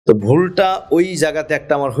তো ভুলটা ওই জায়গাতে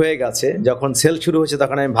একটা আমার হয়ে গেছে, যখন সেল শুরু হয়েছে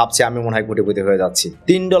তখন আমি ভাবছি আমি মনে হয় কোটিপতি হয়ে যাচ্ছি।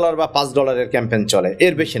 $3 বা $5 ক্যাম্পেইন চলে,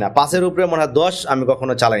 এর বেশি না, 5-এর উপরে মনে হয় 10 আমি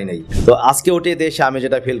কখনো চালাই নাই। তো আজকে ওটিতে এসে আমি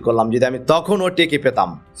যেটা ফিল করলাম, যদি আমি তখন ওটিকে পেতাম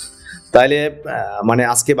তাহলে মানে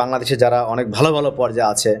আজকে বাংলাদেশে যারা অনেক ভালো ভালো পর্যায়ে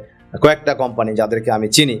আছে, কয়েকটা কোম্পানি যাদেরকে আমি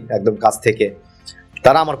চিনি একদম কাছ থেকে,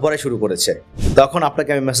 তারা আমার পরে শুরু করেছে। তখন আপনাকে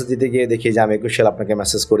আমি মেসেজ দিতে গিয়ে দেখি যে আমি 21 সালে আপনাকে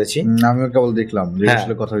মেসেজ করেছি। আমিও কেবল দেখলাম যে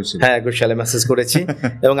আসলে কথা হয়েছিল। হ্যাঁ, 21 সালে মেসেজ করেছি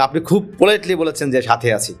এবং আপনি খুব পোলাইটলি বলেছেন যে সাথে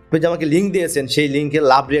আছি। আপনি যে আমাকে লিংক দিয়েছেন, সেই লিংকে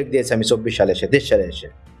লাভ রিয়েক্ট দিয়েছে আমি 24 সালে এসে, 23 সালে এসে।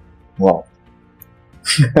 ওয়াও,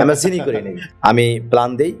 আমি চিনি করি নাই। আমি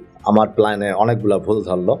প্ল্যান দেই, আমার প্ল্যানে অনেকগুলো ভুল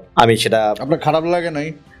ধরলো। আমি সেটা, আপনার খারাপ লাগে নাই?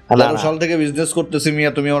 12 সাল থেকে বিজনেস করতেছি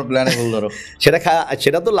মিয়া, তুমি আমার প্ল্যানে ভুল ধরো।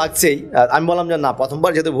 সেটা তো লাগছেই। আমি বললাম যে না,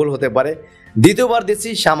 প্রথমবার যেহেতু ভুল হতে পারে, দ্বিতীয়বার দিচ্ছি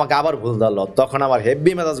সে আমাকে আবার ভুল ধরলো। তখন আমার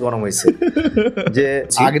হেভি মেজাজ গরম হয়েছে যে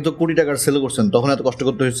আগে তো কোটি টাকার সেল করছেন, তখন এত কষ্ট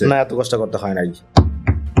করতে হয়েছে? না, এত কষ্ট করতে হয় নাই।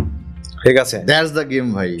 ঠিক আছে, দ্যাটস দ্য গেম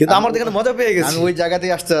ভাই। কিন্তু আমার দেখে মজা পেয়ে গেছি। আমি ওই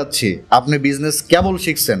জায়গাতেই আসতে যাচ্ছি। আপনি বিজনেস কেবল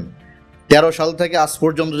শিখছেন, 13 সাল থেকে আজ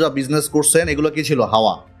পর্যন্ত যা বিজনেস করছেন এগুলো কি ছিল?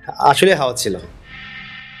 হাওয়া। আসলে হাওয়া ছিল।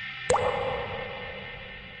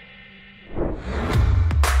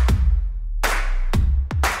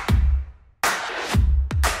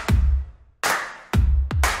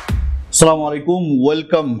 আসসালামু আলাইকুম,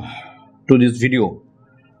 welcome to this video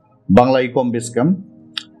Bangla ইকম base camp.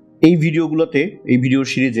 এই ভিডিওগুলোতে, এই ভিডিও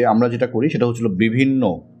সিরিজে আমরা যেটা করি সেটা হচ্ছিল বিভিন্ন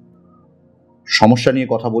সমস্যা নিয়ে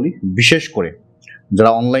কথা বলি। বিশেষ করে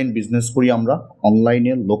যারা অনলাইন বিজনেস করি আমরা,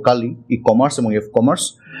 অনলাইনে লোকালি ই কমার্স এবং এফ কমার্স,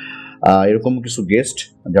 এরকম কিছু গেস্ট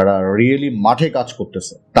যারা রিয়েলি মাঠে কাজ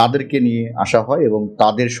করতেছে তাদেরকে নিয়ে আসা হয় এবং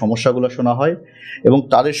তাদের সমস্যাগুলো শোনা হয় এবং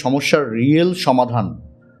তাদের সমস্যার রিয়েল সমাধান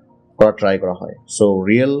করা ট্রাই করা হয়। সো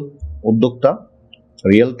রিয়েল উদ্যোক্তা,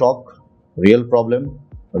 রিয়েল টক, রিয়েল প্রবলেম,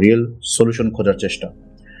 রিয়েল সলিউশন খোঁজার চেষ্টা।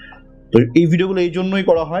 তো এই ভিডিওগুলো এই জন্যই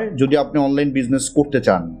করা হয়, যদি আপনি অনলাইন বিজনেস করতে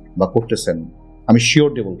চান বা করতেছেন, আমি শিওর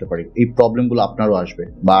দিয়ে বলতে পারি এই প্রবলেমগুলো আপনারও আসবে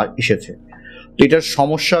বা এসেছে। তো এটার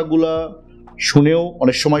সমস্যাগুলো শুনেও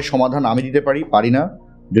অনেক সময় সমাধান আমি দিতে পারি না।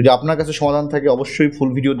 যদি আপনার কাছে সমাধান থাকে অবশ্যই ফুল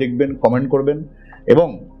ভিডিও দেখবেন, কমেন্ট করবেন এবং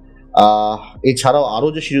এছাড়াও আরও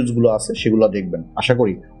যে সিরিজগুলো আছে সেগুলো দেখবেন। আশা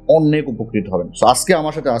করি অনেক উপকৃত হবেন। সো আজকে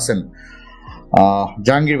আমার সাথে আছেন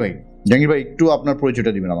জাহাঙ্গীর ভাই। জাহাঙ্গীর ভাই, একটু আপনার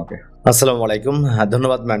পরিচয়টা দিবেন আমাকে। আসসালামু আলাইকুম,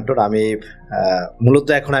 ধন্যবাদ মেন্টর। আমি মূলত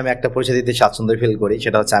এখন আমি একটা পরিচয় দিতে স্বাচ্ছন্দ্য ফিল করি,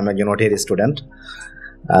 সেটা হচ্ছে আমি একজন ওটিএর স্টুডেন্ট।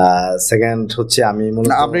 সেকেন্ড হচ্ছে আমি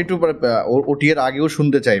আপনি একটু ওটিএর আগেও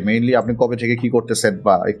শুনতে চাই, মেইনলি আপনি কবে থেকে কি করতেছেন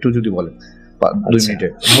বা একটু যদি বলেন 2 মিনিটে।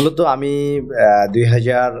 মূলত আমি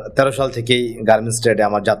 2013 সাল থেকেই গার্মেন্টস ট্রেডে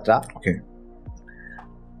আমার যাত্রা। ওকে।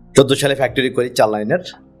 14 সালে ফ্যাক্টরি করি 4 লাইনের।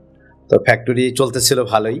 তো ফ্যাক্টরি চলতেছিল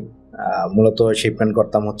ভালোই। মূলত শিপমেন্ট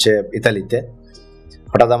করতাম হচ্ছে ইতালিতে।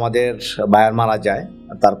 হঠাৎ আমাদের বায়ার মারা যায়।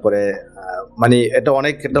 তারপরে মানে এটা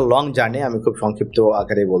অনেক একটা লং জার্নি, আমি খুব সংক্ষিপ্ত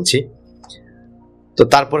আকারে বলছি। তো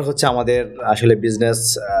তারপরে হচ্ছে আমাদের আসলে বিজনেস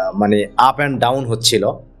মানে আপ অ্যান্ড ডাউন হচ্ছিল।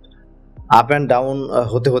 আপ অ্যান্ড ডাউন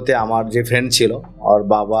হতে হতে আমার যে ফ্রেন্ড ছিল, ওর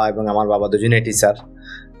বাবা এবং আমার বাবা দুজনেই টিচার।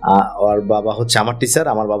 ওর বাবা হচ্ছে আমার টিচার,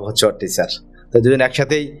 আমার বাবা হচ্ছে ওর টিচার। তো দুজন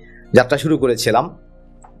একসাথেই যাত্রা শুরু করেছিলাম।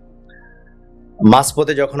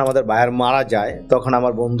 মাঝপথে যখন আমাদের বায়ার মারা যায় তখন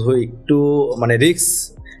আমার বন্ধু একটু মানে রিস্ক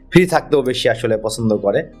ফ্রি থাকতেও বেশি আসলে পছন্দ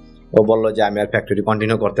করে। ও বলল যে আমি আর ফ্যাক্টরি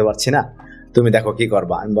কন্টিনিউ করতে পারছি না, তুমি দেখো কি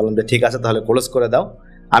করবা। আমি বললাম যে ঠিক আছে, তাহলে ক্লোজ করে দাও,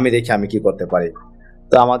 আমি দেখি আমি কি করতে পারি।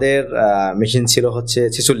 তো আমাদের মেশিন ছিল হচ্ছে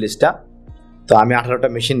 46টা। তো আমি 18টা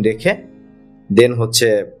মেশিন রেখে দেন হচ্ছে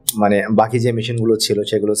মানে বাকি যে মেশিনগুলো ছিল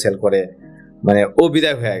সেগুলো সেল করে মানে ও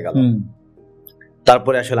বিদায় হয়ে গেল।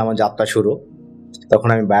 তারপরে আসলে আমার যাত্রা শুরু। তখন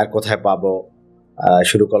আমি বায়ার কোথায় পাবো,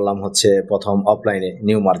 শুরু করলাম হচ্ছে প্রথম অফলাইনে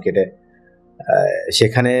নিউ মার্কেটে।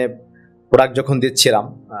 সেখানে প্রোডাক্ট যখন দিচ্ছিলাম,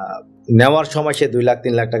 নেওয়ার সময় সে 2 লাখ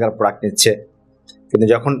 3 লাখ টাকার প্রোডাক্ট নিচ্ছে, কিন্তু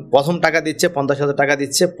যখন প্রথম টাকা দিচ্ছে 50,000 টাকা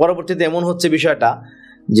দিচ্ছে, পরবর্তীতে এমন হচ্ছে বিষয়টা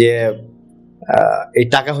যে এই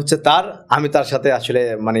টাকা হচ্ছে তার, আমি তার সাথে আসলে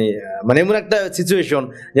মানে মানে এমন একটা সিচুয়েশন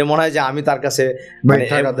যে মনে হয় যে আমি তার কাছে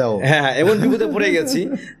হ্যাঁ এমন বিপদে পড়ে গেছি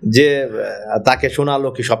যে তাকে শোনালো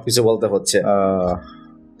কি সবকিছু বলতে হচ্ছে।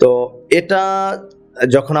 তো এটা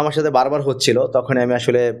যখন আমার সাথে বারবার হচ্ছিল তখন আমি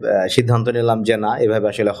আসলে সিদ্ধান্ত নিলাম যে না, এভাবে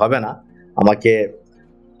আসলে হবে না, আমাকে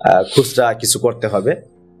খুচরা কিছু করতে হবে।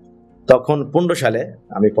 তখন 15 সালে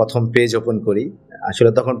আমি প্রথম পেজ ওপেন করি। আসলে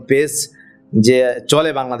তখন পেজ যে চলে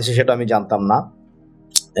বাংলাদেশে সেটা আমি জানতাম না,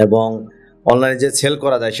 এবং অনলাইনে যে সেল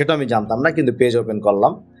করা যায় সেটা আমি জানতাম না, কিন্তু পেজ ওপেন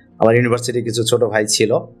করলাম। আমার ইউনিভার্সিটির কিছু ছোট ভাই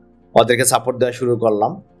ছিল, ওদেরকে সাপোর্ট দেওয়া শুরু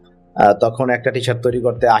করলাম। তখন একটা টি শার্ট তৈরি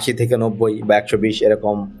করতে 80 থেকে 90 বা 120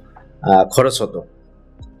 এরকম খরচ হতো।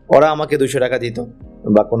 ওরা আমাকে 200 টাকা দিত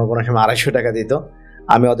বা কোনো কোনো সময় 250 টাকা দিত,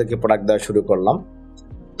 আমি ওদেরকে প্রোডাক্ট দেওয়া শুরু করলাম।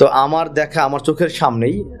 তো আমার দেখা আমার চোখের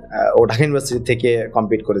সামনেই ও ঢাকা ইউনিভার্সিটি থেকে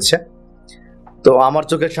কমপ্লিট করেছে। তো আমার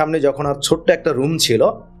চোখের সামনে যখন আর ছোট্ট একটা রুম ছিল,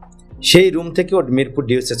 সেই রুম থেকে ওর মিরপুর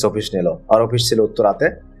ডিএসএস অফিস নিল। আর অফিস ছিল উত্তরাতে।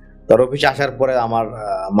 তার অফিসে আসার পরে আমার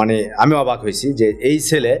মানে আমি অবাক হয়েছি যে এই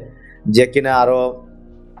ছেলে যে কিনা আরো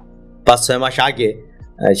 5-6 মাস আগে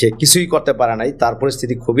সে কিছুই করতে পারে নাই, তার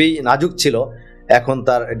পরিস্থিতি খুবই নাজুক ছিল, এখন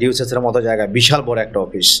তার ডিএসএস এর মতো জায়গায় বিশাল বড় একটা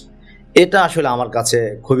অফিস। এটা আসলে আমার কাছে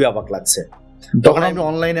খুবই অবাক লাগছে। তখন আপনি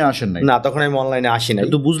অনলাইনে আসেন নাই? না, তখন আমি অনলাইনে আসি নাই।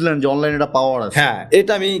 তো বুঝলেন যে অনলাইনে এটা পাওয়ার আছে। হ্যাঁ,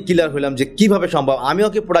 এটা আমি ক্লিয়ার হইলাম যে কিভাবে সম্ভব। আমি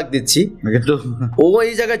ওকে প্রোডাক্ট দিচ্ছি, কিন্তু ও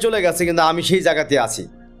এই জায়গায় চলে গেছে, কিন্তু আমি সেই জায়গাতে আছি।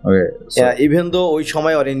 ইভেন দো ওই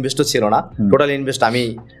সময় ওর ইনভেস্টও ছিল না, টোটাল ইনভেস্ট আমি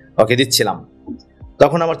ওকে দিচ্ছিলাম।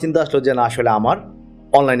 তখন আমার চিন্তা আসলো যে না, আসলে আমার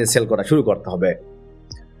অনলাইনে সেল করা শুরু করতে হবে।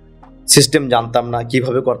 সিস্টেম জানতাম না,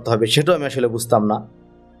 কিভাবে করতে হবে সেটাও আমি আসলে বুঝতাম না।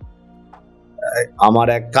 আমার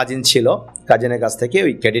এক কাজিন ছিল, কাজিনের কাছ থেকে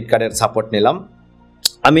ওই ক্রেডিট কার্ডের সাপোর্ট নিলাম।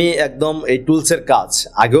 আমি একদম এই টুলসের কাজ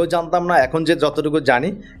আগেও জানতাম না, এখন যে যতটুকু জানি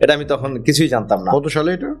এটা আমি তখন কিছুই জানতাম না। কত সালে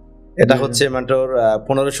এটা? এটা হচ্ছে মেন্টর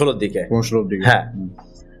 15-16 দিকে। 15 দিকে, হ্যাঁ।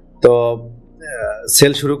 তো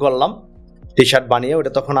সেল শুরু করলাম টি শার্ট বানিয়ে।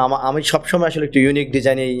 ওটা তখন আমি সবসময় আসলে একটু ইউনিক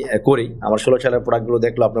ডিজাইনেই করি। আমার 16 সালের প্রোডাক্টগুলো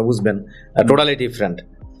দেখলে আপনারা বুঝবেন টোটালি ডিফারেন্ট।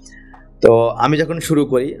 তো আমি যখন শুরু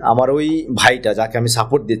করি, আমার ওই ভাইটা যাকে আমি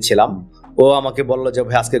সাপোর্ট দিচ্ছিলাম, ও আমাকে বললো যে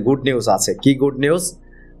ভাই আজকে গুড নিউজ আছে। কি গুড নিউজ?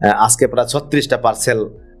 আজকে প্রায় 36টা পার্সেল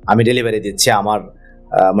আমি ডেলিভারি দিচ্ছি, আমার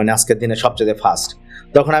মানে আজকের দিনে সবচেয়ে ফার্স্ট।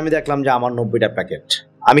 তখন আমি দেখলাম যে আমার 90টা প্যাকেট।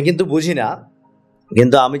 আমি কিন্তু বুঝি না,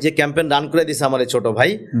 কিন্তু আমি যে ক্যাম্পেইন রান করে দিছি আমার এই ছোট ভাই,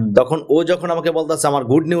 তখন ও যখন আমাকে বলতেছে আমার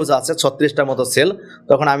গুড নিউজ আছে 36টার মতো সেল,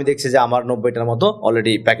 তখন আমি দেখছি যে আমার 90টার মতো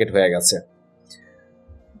অলরেডি প্যাকেট হয়ে গেছে।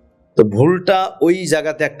 তো ভুলটা ওই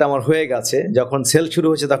জায়গাতে একটা আমার হয়ে গেছে। যখন সেল শুরু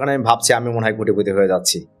হয়েছে তখন আমি ভাবছি আমি মনে হয় কোটিপতি হয়ে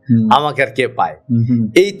যাচ্ছি, আমাকে আর কে পায়।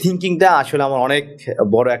 এই থিঙ্কিংটা আসলে আমার অনেক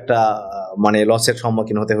বড় একটা মানে লসের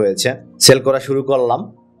সম্মুখীন হতে হয়েছে। সেল করা শুরু করলাম,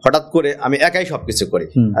 হঠাৎ করে আমি একাই সবকিছু করি।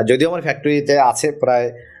 আর যদিও আমার ফ্যাক্টরিতে আছে প্রায়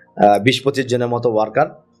 20-25 জনের মতো ওয়ার্কার,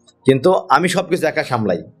 কিন্তু আমি সবকিছু একা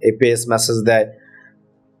সামলাই। এই পেস মেসেজ দেয়,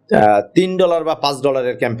 $3 বা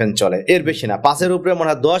 $5 ক্যাম্পেইন চলে, এর বেশি না। 5-এর উপরে মনে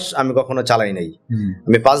হয় 10 আমি কখনো চালাই নাই।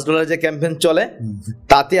 আমি $5 যে ক্যাম্পেইন চলে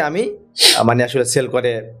তাতে আমি মানে আসলে সেল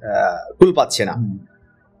করে কুল পাচ্ছি না।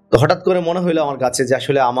 তো হঠাৎ করে মনে হইলো আমার কাছে যে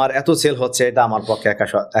আসলে আমার এত সেল হচ্ছে, এটা আমার পক্ষে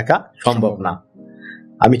একা সম্ভব না।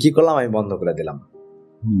 আমি কি করলাম, আমি বন্ধ করে দিলাম,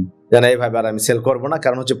 যেন এইভাবে আর আমি সেল করবো না।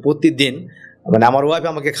 কারণ হচ্ছে প্রতিদিন মানে আমার ওয়াইফ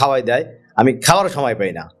আমাকে খাওয়াই দেয়, আমি খাওয়ার সময়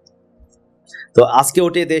পাই না। তো আজকে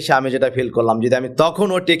ওটিতে এসে আমি যেটা ফিল করলাম, যদি আমি তখন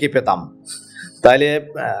ওটিকে পেতাম তাহলে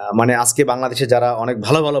মানে আজকে বাংলাদেশে যারা অনেক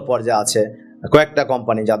ভালো ভালো পর্যায়ে আছে, কয়েকটা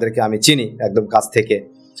কোম্পানি যাদেরকে আমি চিনি একদম কাছ থেকে,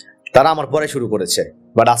 তারা আমার পরে শুরু করেছে।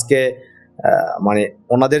 বাট আজকে মানে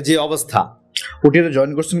ওনাদের যে অবস্থা। ওটিতে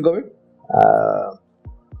জয়েন করছেন কবে?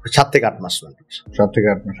 7 থেকে 8 মাস। 7 থেকে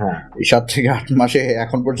 8 মাস। হ্যাঁ, এই 7 থেকে 8 মাসে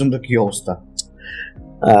এখন পর্যন্ত কি অবস্থা?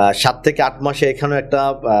 7 থেকে 8 মাসে এখানে একটা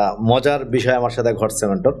মজার বিষয় আমার সাথে ঘটছে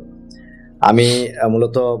মেন্টর। আমি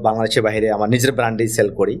মূলত বাংলাদেশের বাইরে আমার নিজের ব্র্যান্ডেই সেল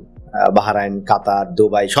করি। বাহরাইন, কাতার,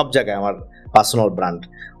 দুবাই সব জায়গায় আমার পার্সোনাল ব্র্যান্ড।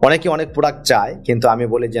 অনেকে অনেক প্রোডাক্ট চায়, কিন্তু আমি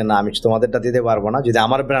বলি যে না, আমি তোমাদেরটা দিতে পারবো না, যদি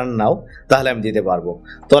আমার ব্র্যান্ড নাও তাহলে আমি দিতে পারবো।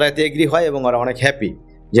 তো ওরা এতে এগ্রি হয় এবং ওরা অনেক হ্যাপি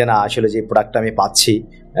যে না, আসলে যে প্রোডাক্টটা আমি পাচ্ছি,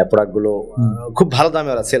 প্রোডাক্টগুলো খুব ভালো দামে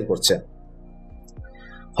ওরা সেল করছে।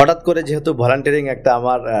 হঠাৎ করে যেহেতু ভলান্টিয়ারিং একটা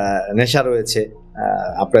আমার নেশা রয়েছে,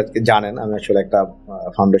 আপনারা জানেন আমি আসলে একটা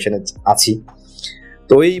ফাউন্ডেশনে আছি।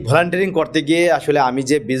 তো ওই ভলান্টিয়ারিং করতে গিয়ে আসলে আমি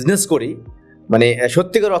যে বিজনেস করি, মানে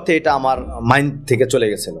সত্যিকার অর্থে এটা আমার মাইন্ড থেকে চলে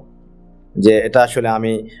গেছিল যে এটা আসলে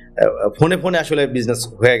আমি ফোনে ফোনে আসলে বিজনেস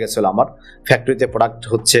হয়ে গেছিল। আমার ফ্যাক্টরিতে প্রোডাক্ট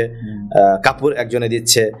হচ্ছে, কাপড় একজনে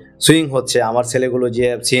দিচ্ছে, সুইং হচ্ছে, আমার ছেলেগুলো যে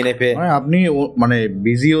সিএনএফ এ। আপনি মানে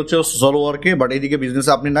বিজি হচ্ছে সোশ্যাল ওয়ার্কে, বাট এইদিকে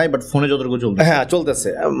বিজনেসে আপনি নাই, বাট ফোনে যতটুকু চলছে। হ্যাঁ, চলতেছে।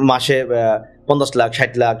 মাসে 50 লাখ,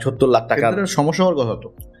 60 লাখ, 70 লাখ টাকা। সমস্যা হওয়ার কথা তো?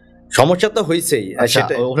 সমস্যা তো হয়েছেই,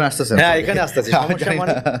 ওখানে আসতেছে। হ্যাঁ, এখানে আসতেছে সমস্যা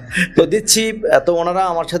মানে তো দিচ্ছি। তো ওনারা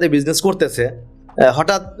আমার সাথে বিজনেস করতেছে,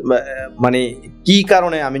 হঠাৎ মানে কি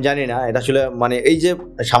কারণে আমি জানি না। এটা আসলে মানে এই যে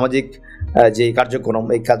সামাজিক যে কার্যক্রম,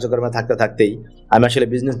 এই কার্যক্রমে থাকতে থাকতেই আমি আসলে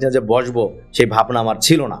বিজনেস নিয়ে যে বসবো সেই ভাবনা আমার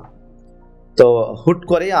ছিল না। তো হুট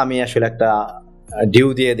করে আমি আসলে একটা ডিউ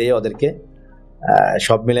দিয়ে দিই ওদেরকে,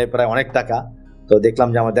 সব মিলে প্রায় অনেক টাকা। তো দেখলাম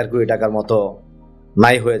যে আমার 1.5 কোটি টাকার মতো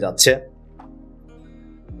নাই হয়ে যাচ্ছে,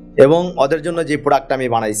 এবং ওদের জন্য যে প্রোডাক্টটা আমি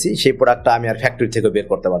বানাইছি সেই প্রোডাক্টটা আমি আর ফ্যাক্টরি থেকে বের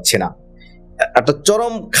করতে পারছি না। একটা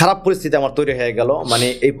চরম খারাপ পরিস্থিতি আমার তৈরি হয়ে গেল। মানে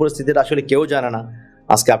এই পরিস্থিতিটা আসলে কেউ জানে না,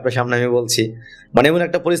 আজকে আপনার সামনে আমি বলছি। মানে এমন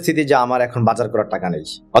একটা পরিস্থিতি যে আমার এখন বাজার করার টাকা নেই,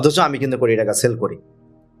 অথচ আমি কিন্তু কোটি টাকা সেল করি।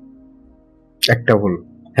 একটা ভুল।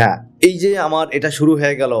 হ্যাঁ, এই যে আমার এটা শুরু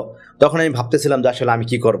হয়ে গেল, তখন আমি ভাবতেছিলাম যে আসলে আমি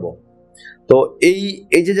কি করব। তো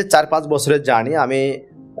এই যে 4-5 বছরের জার্নি, আমি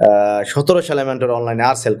 17 সালে মেন্টর অনলাইনে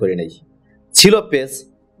আর সেল করি নাই। ছিল পেজ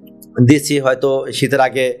দিছি হয়তো শীতের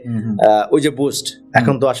আগে, ওই যে বুস্ট,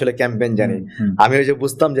 এখন তো আসলে ক্যাম্পেইন জানি, আমি ওই যে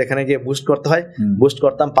বুঝতাম যে এখানে গিয়ে বুস্ট করতে হয়, বুস্ট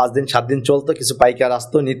করতাম, 5 দিন 7 দিন চলতো, কিছু পাইকার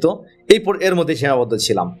আসতো নিত, এর মধ্যে সীমাবদ্ধ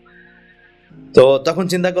ছিলাম। তো তখন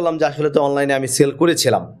চিন্তা করলাম যে আসলে তো অনলাইনে আমি সেল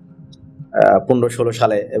করেছিলাম 15-16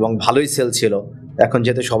 সালে এবং ভালোই সেল ছিল। এখন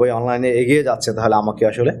যেহেতু সবাই অনলাইনে এগিয়ে যাচ্ছে, তাহলে আমাকে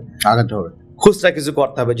আসলে আগাতে হবে, খুচরা কিছু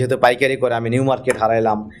করতে হবে। যেহেতু পাইকারি করে আমি নিউ মার্কেট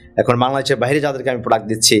হারাইলাম, এখন বাংলাদেশের বাইরে যাদেরকে আমি প্রোডাক্ট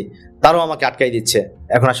দিচ্ছি তারাও আমাকে আটকাই দিচ্ছে,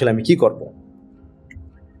 এখন আসলে আমি কি করব?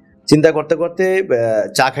 চিন্তা করতে করতে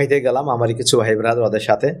চা খাইতে গেলাম আমারই কিছু ভাই ব্রাদার, ওদের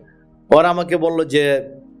সাথে। ওরা আমাকে বললো যে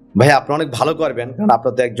ভাই আপনি অনেক ভালো করবেন, কারণ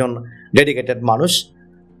আপনার তো একজন ডেডিকেটেড মানুষ,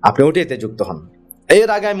 আপনি ওটিএতে যুক্ত হন। এর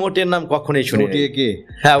আগে আমি ওটিএর নাম কখনোই শুনি। ওটিএ কে?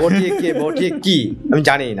 হ্যাঁ, ওটিএ কি আমি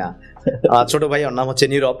জানি না। ছোট ভাই, ওর নাম হচ্ছে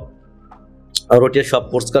নীরব, আর ওটিএর সব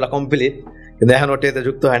কোর্স করা কমপ্লিট, কিন্তু এখন ওটিএতে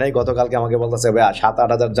যুক্ত হয় নাই। গতকালকে আমাকে বলতেছে ভাই 7-8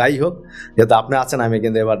 হাজার যাই হোক, যেহেতু আপনি আছেন আমি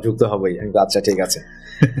কিন্তু এবার যুক্ত হবই। আচ্ছা ঠিক আছে।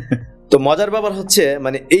 তো মজার ব্যাপার হচ্ছে,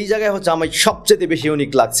 মানে এই জায়গায় হচ্ছে আমার সবচেয়ে বেশি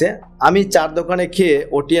ইউনিক লাগছে, আমি 4 দোকানে খেয়ে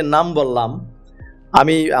ওটিএর নাম বললাম।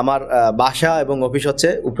 আমি আমার বাসা এবং অফিস হচ্ছে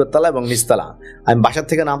উপরতলা এবং নিচতলা, আমি বাসার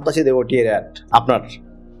থেকে নামতাছি যে ওটিএর অ্যাড, আপনার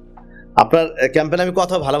ক্যাম্পেইন আমি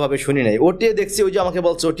কথা ভালোভাবে শুনি নাই। ওটিএ দেখছি, ওই যে আমাকে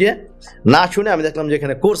বলছে ওটিএ, না শুনে আমি দেখলাম যে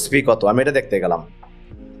এখানে কোর্স ফি কত, আমি এটা দেখতে গেলাম।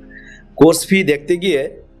 কোর্স ফি দেখতে গিয়ে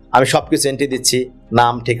আমি সবকিছু এন্ট্রি দিচ্ছি,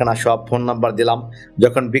 নাম ঠিকানা সব, ফোন নাম্বার দিলাম।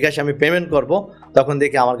 যখন বিকাশে আমি পেমেন্ট করব তখন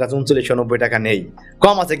দেখি আমার কাছে 3990 টাকা নেই,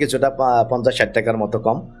 কম আছে কিছুটা, 50-60 টাকার মতো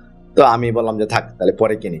কম। তো আমি বললাম যে থাক, তাহলে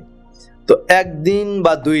পরে কিনি। তো 1 দিন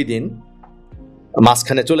বা 2 দিন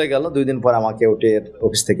মাঝখানে চলে গেল। 2 দিন পর আমাকে ওটিএর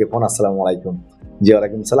অফিস থেকে ফোন, আসসালামু আলাইকুম। জি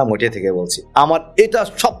ওয়ালাইকুম সালাম, ওটিএ থেকে বলছি। আমার এটা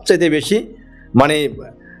সবচেয়ে বেশি মানে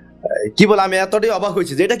কি বলে, আমি এতটাই অবাক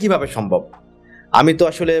হয়েছি যে এটা কিভাবে সম্ভব। আমি তো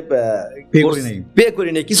আসলে পে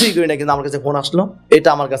করি নাই, কিছুই করি নাই, কিন্তু আমার কাছে ফোন আসলো। এটা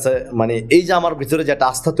আমার কাছে মানে এই যে আমার ভিতরে যে একটা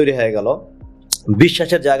আস্থা তৈরি হয়ে গেল,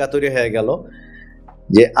 বিশ্বাসের জায়গা তৈরি হয়ে গেল,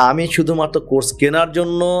 যে আমি শুধুমাত্র কোর্স কেনার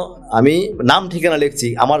জন্য আমি নাম ঠিকানা লিখছি,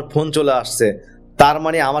 আমার ফোন চলে আসছে, তার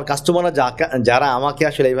মানে আমার কাস্টমাররা যারা আমাকে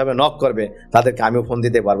আসলে এইভাবে নক করবে তাদেরকে আমিও ফোন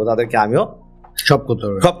দিতে পারবো, তাদেরকে আমিও সব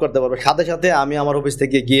করতে পারবো। সাথে সাথে আমি আমার অফিস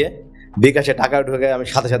থেকে গিয়ে বিকাশে টাকা ঢুকে আমি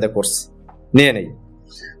সাথে সাথে কোর্স নিয়ে নেই।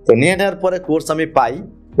 তো নিয়ে নেওয়ার পরে কোর্স আমি পাই।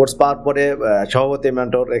 কোর্স পাওয়ার পরে সভাপতি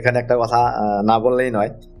মেন্টর, এখানে একটা কথা না বললেই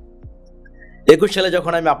নয়, 21 সালে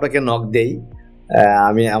যখন আমি আপনাকে নক দেই,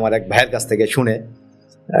 আমি আমার এক ভাইয়ের কাছ থেকে শুনে,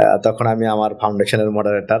 তখন আমি আমার ফাউন্ডেশনের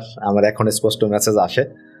মডারেটর, আমার এখন স্পষ্ট মেসেজ আসে,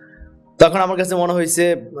 তখন আমার কাছে মনে হয়েছে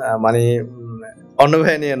মানে অন্য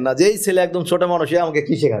ভাই নিয়েন না, যে এই ছেলে একদম ছোট মানুষ, আমাকে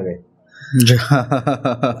কি শেখাবে।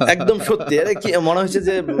 একদম সত্যি, আরে কি মনে হয়েছে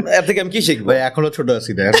যে এর থেকে আমি কি শিখবো, এখনো ছোট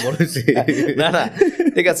আছি না না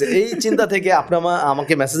ঠিক আছে। এই চিন্তা থেকে আপনি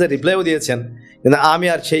আমাকে মেসেজে রিপ্লাইও দিয়েছেন, কিন্তু আমি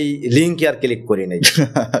আর সেই লিঙ্কে আর ক্লিক করি নাই।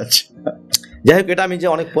 যাই হোক, এটা আমি যে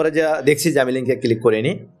অনেক পরে যা দেখছি যে আমি লিঙ্কে ক্লিক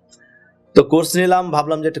করিনি। তো কোর্স নিলাম,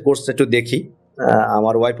 ভাবলাম যে একটা কোর্সটা একটু দেখি।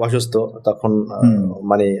 আমার ওয়াইফ অসুস্থ তখন,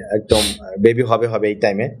 মানে একদম বেবি হবে এই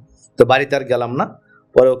টাইমে, তো বাড়িতে আর গেলাম না।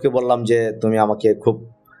 পরে ওকে বললাম যে তুমি আমাকে খুব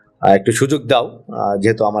একটু সুযোগ দাও,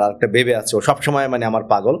 যেহেতু আমার আরেকটা বেবি আছে, ও সবসময় মানে আমার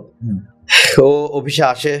পাগল। ও অফিসে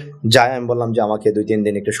আসে যায়, আমি বললাম যে আমাকে 2-3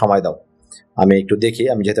 দিন একটু সময় দাও, আমি একটু দেখি।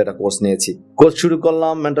 আমি যেহেতু একটা কোর্স নিয়েছি, কোর্স শুরু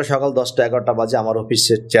করলাম। মেন্টর সকাল 10টা-11টা বাজে আমার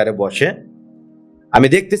অফিসের চেয়ারে বসে, আমি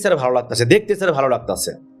দেখতেছি আর ভালো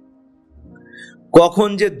লাগতেছে। কখন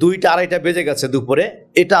যে 2টা-2:30 বেজে গেছে দুপুরে,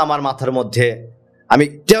 এটা আমার মাথার মধ্যে আমি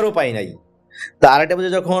টেরও পাই নাই। তা 2:30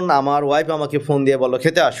 বাজে যখন আমার ওয়াইফ আমাকে ফোন দিয়ে বললো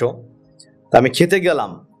খেতে আসো, তা আমি খেতে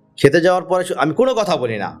গেলাম। খেতে যাওয়ার পরে আমি কোনো কথা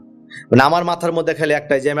বলি না, মানে আমার মাথার মধ্যে খালি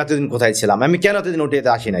একটাই, যে আমি এতদিন কোথায় ছিলাম, আমি কেন এতদিন ওটিএতে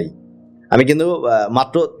আসি নাই। আমি কিন্তু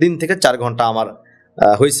মাত্র 3 থেকে 4 ঘন্টা আমার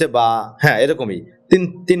হয়েছে, বা হ্যাঁ এরকমই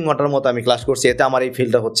 3 ঘন্টার মতো আমি ক্লাস করছি। এতে আমার এই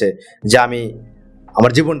ফিলটা হচ্ছে যে আমি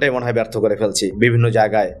আমার জীবনটাই মনে হয় ব্যর্থ করে ফেলছি বিভিন্ন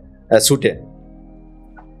জায়গায় ছুটে।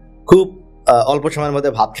 খুব অল্প সময়ের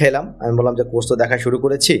মধ্যে ভাত খাইলাম। আমি বললাম যে কোর্স তো দেখা শুরু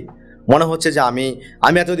করেছি, মনে হচ্ছে যে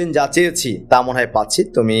আমি এতদিন যা চেয়েছি তা মনে হয় পাচ্ছি,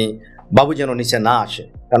 তুমি বাবু যেন নিচে না আসে,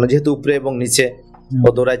 কারণ যেহেতু উপরে এবং নিচে ও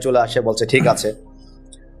দৌড়ায় চলে আসে। বলছে ঠিক আছে।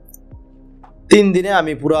 3 দিনে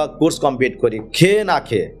আমি পুরো কোর্স কমপ্লিট করি, খেয়ে না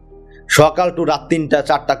খেয়ে, সকাল টু রাত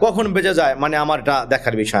 3টা-4টা কখন বেজে যায় মানে আমার এটা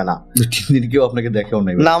দেখার বিষয় না। 3 দিন কেউ আপনাকে দেখেও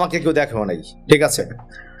নাই? না, আমাকে কেউ দেখেও নাই। ঠিক আছে,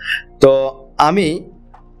 তো আমি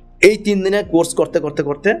এই 3 দিনে কোর্স করতে করতে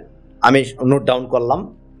করতে আমি নোট ডাউন করলাম।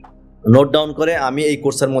 নোট ডাউন করে আমি এই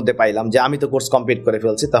কোর্সের মধ্যে পাইলাম যে আমি তো কোর্স কমপ্লিট করে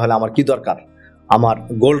ফেলছি, তাহলে আমার কি দরকার, আমার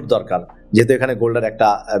গোল্ড দরকার। যেহেতু এখানে গোল্ডের একটা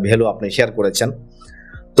ভ্যালু আপনি শেয়ার করেছেন,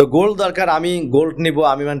 তো গোল্ড দরকার, আমি গোল্ড নিব।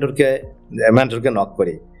 আমি মেন্টরকে নক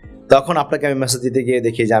করি। তখন আপনাকে আমি মেসেজ দিতে গিয়ে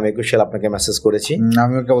দেখি যে আমি 21 সালে আপনাকে মেসেজ করেছি।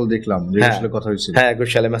 আমিও কেবল দেখলাম যে আসলে কথা হয়েছিল। হ্যাঁ 21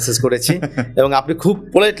 সালে মেসেজ করেছি এবং আপনি খুব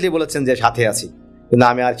পোলাইটলি বলেছেন যে সাথে আছি, কিন্তু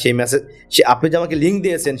আমি আর সেই মেসেজ, আপনি যে আমাকে লিঙ্ক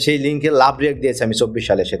দিয়েছেন সেই লিঙ্কে লাভ রিয়েক্ট দিয়েছে আমি 24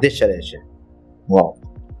 সালে এসে, 23 সালে এসে। ওয়াও,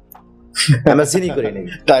 আমরা চিনি করি নি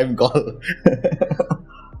টাইম কল।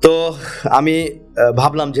 তো আমি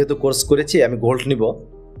ভাবলাম যেহেতু কোর্স করেছি আমি গোল্ড নিব,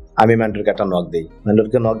 আমি মেন্টরকে একটা নক দিই।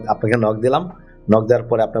 মেন্টরকে আপনাকে নক দিলাম। নক দেওয়ার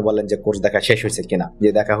পরে আপনি বলেন যে কোর্স দেখা শেষ হয়েছে কিনা, যে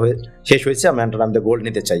দেখা শেষ হয়েছে, মেন্টর আমি গোল্ড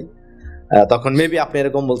নিতে চাই। তখন মেবি আপনি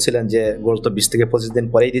এরকম বলছিলেন যে গোল্ড তো 20 থেকে 25 দিন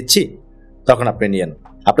পরেই দিচ্ছি, তখন আপনি নিয়েন,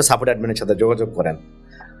 আপনি সাপোর্ট অ্যাডমিনের সাথে যোগাযোগ করেন।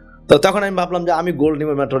 তো তখন আমি ভাবলাম যে আমি গোল্ড নিব,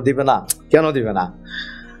 মেন্টর দিবে না, কেন দিবে না।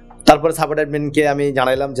 তারপরে সাপোর্ট অ্যাডমিনকে আমি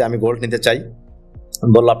জানাইলাম যে আমি গোল্ড নিতে চাই।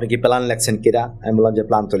 বললো আপনি কি প্ল্যান লেখছেন কিনা, আমি বললাম যে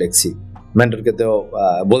প্ল্যান তো লিখছি। মেন্টরকে তো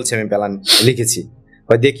বলছি আমি প্ল্যান লিখেছি,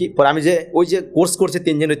 দেখি। পরে আমি যে ওই যে কোর্স করছি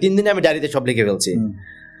 3 দিন, ওই 3 দিনে আমি ডায়েরিতে সব লিখে ফেলছি।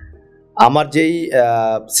 আমার যেই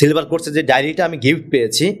সিলভার কোর্সের যে ডায়েরিটা আমি গিফট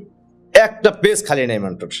পেয়েছি, একটা পেজ খালি নেই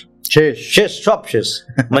মেন্টর, শেষ শেষ সব শেষ,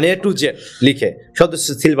 মানে A to Z লিখে, সব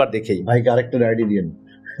সিলভার দেখেই। ভাইকে আরেকটা ডায়েরি দিন।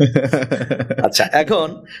 আচ্ছা, এখন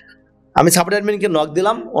আমি সাপোর্ট অ্যাডমিনকে নক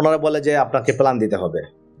দিলাম, ওনারা বলে যে আপনাকে প্ল্যান দিতে হবে।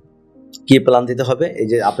 কি প্ল্যান দিতে হবে? এই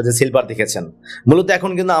যে আপনি যে সিলভার দেখেছেন, মূলত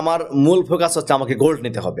এখন কিন্তু আমার মূল ফোকাস হচ্ছে আমাকে গোল্ড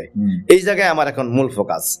নিতে হবে। এই জায়গায় আমার এখন মূল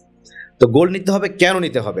ফোকাস। তো গোল্ড নিতে হবে, কেন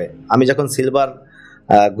নিতে হবে? আমি যখন সিলভার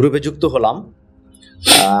গ্রুপে যুক্ত হলাম,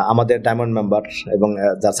 আমাদের ডায়মন্ড মেম্বার এবং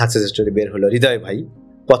যার সাকসেস স্টোরি বের হলো হৃদয় ভাই,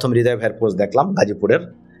 প্রথম হৃদয় ভাইয়ের পোস্ট দেখলাম গাজীপুরের।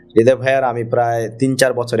 হৃদয় ভাইয়ের আমি প্রায়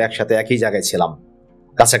 3-4 বছর একসাথে একই জায়গায় ছিলাম,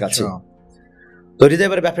 কাছাকাছি। তো হৃদয়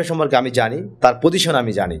ভাইয়ের ব্যবসা সম্পর্কে আমি জানি, তার পজিশন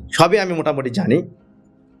আমি জানি, সবই আমি মোটামুটি জানি।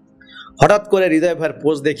 হঠাৎ করে হৃদয় ভাইয়ের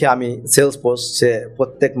পোস্ট দেখে আমি সেলস পোস্ট, সে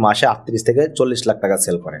প্রত্যেক মাসে 38 থেকে 40 লাখ টাকা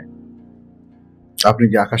সেল করে। আপনি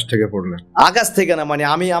কি আকাশ থেকে পড়লেন? আকাশ থেকে না, মানে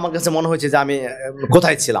আমার কাছে মনে হয়েছে যে আমি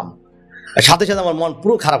কোথায় ছিলাম। সাথে সাথে আমার মন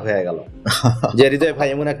পুরো খারাপ হয়ে গেল যে হৃদয় ভাই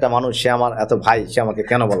এমন একটা মানুষ, সে আমার এত ভাই, সে আমাকে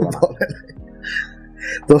কেন বলবো না।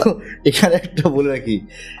 তো এখানে একটা বলে রাখি,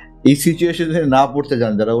 এই সিচুয়েশনে না পড়তে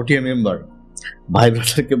যান যারা ওটিএ মেম্বার, ভাই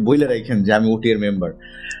ব্রাদারকে বলে রাখেন যে আমি ওটিএর মেম্বার।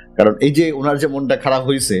 কারণ এই যে ওনার যে মনটা খারাপ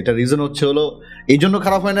হয়েছে, এটা রিজন হচ্ছে হলো এই জন্য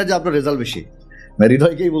খারাপ হয় না যে আপনার রেজাল্ট বেশি,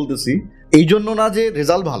 হৃদয়কেই বলতেছি, এই জন্য না যে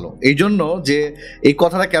রেজাল্ট ভালো, এই জন্য যে এই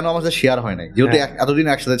কথাটা কেন আমাদের শেয়ার হয় নাই, যেহেতু এতদিন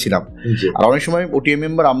একসাথে ছিলাম। আর অনেক সময় ওটিএ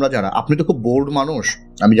মেম্বার আমরা যারা, আপনি তো খুব বোল্ড মানুষ,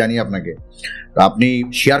 আমি জানি আপনাকে, আপনি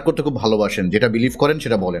শেয়ার করতে খুব ভালোবাসেন, যেটা বিলিভ করেন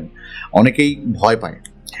সেটা বলেন। অনেকেই ভয় পায়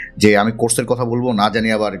যে আমি কোর্সের কথা বলবো, না জানি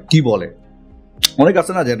আবার কি বলে। অনেক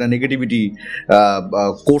আছে না যে একটা নেগেটিভিটি,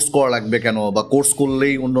 কোর্স করা লাগবে কেন, বা কোর্স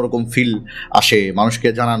করলেই অন্যরকম ফিল আসে, মানুষকে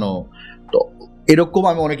জানানো। তো এরকম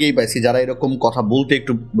আমি অনেকেই পাইছি যারা এরকম কথা বলতে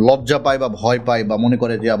একটু লজ্জা পায় বা ভয় পায়, বা মনে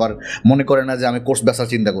করে যে, আবার মনে করে না যে আমি কোর্স বেচার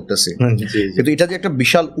চিন্তা করতেছি। কিন্তু এটা যে একটা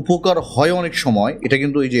বিশাল উপকার হয় অনেক সময়, এটা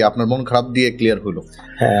কিন্তু এই যে আপনার মন খারাপ দিয়ে ক্লিয়ার হলো।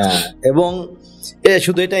 হ্যাঁ, এবং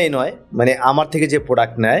শুধু এটাই নয়, মানে আমার থেকে যে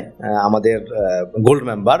প্রোডাক্ট নেয় আমাদের গোল্ড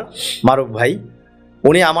মেম্বার মারুফ ভাই,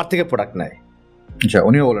 উনি আমার থেকে প্রোডাক্ট নেয়। আচ্ছা,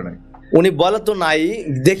 উনিও বলে নাই? উনি বলে তো নাই,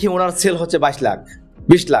 দেখি ওনার সেল হচ্ছে 22 লাখ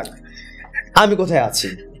 20 লাখ, আমি কোথায় আছি?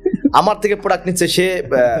 আমার থেকে প্রোডাক্ট নিচ্ছে, সে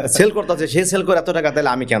সেল করতেছে, সে সেল করে এত টাকা,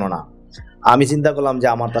 তাহলে আমি কেন না? আমি চিন্তা করলাম যে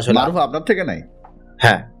আমার তো আসলে মারুফ আপনার থেকে নাই।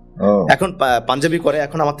 হ্যাঁ, এখন পাঞ্জাবি করে,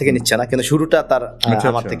 এখন আমার থেকে নিচ্ছে না, কিন্তু শুরুটা তার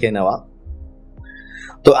আমার থেকে নেওয়া।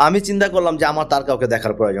 তো আমি চিন্তা করলাম যে আমার তার কাউকে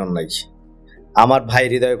দেখার প্রয়োজন নাই। আমার ভাই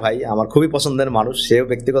হৃদয় ভাই আমার খুবই পছন্দের মানুষ, সেও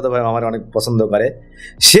ব্যক্তিগতভাবে আমার অনেক পছন্দ করে।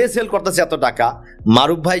 সে সেল করতেছে এত টাকা,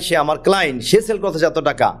 মারুফ ভাই সে আমার ক্লায়েন্ট, সে সেল করতেছে এত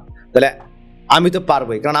টাকা, তাহলে আমি তো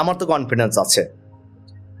পারবোই, কারণ আমার তো কনফিডেন্স আছে।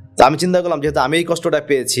 তো আমি চিন্তা করলাম যেহেতু আমি এই কষ্টটা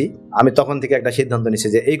পেয়েছি, আমি তখন থেকে একটা সিদ্ধান্ত নিয়েছি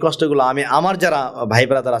যে এই কষ্টগুলো আমি আমার যারা ভাই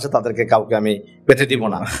ব্রাদার আছে তাদেরকে কাউকে আমি পেতে দিব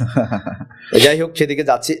না। যাই হোক, সেদিকে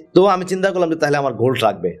যাচ্ছি। তো আমি চিন্তা করলাম যে তাহলে আমার গোল্ড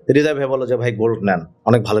লাগবে। হৃদয় ভাই বললো যে ভাই গোল্ড নেন,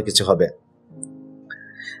 অনেক ভালো কিছু হবে।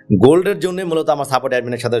 গোল্ডের জন্য মূলত আমার সাপোর্ট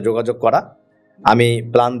অ্যাডমিনের সাথে যোগাযোগ করা। আমি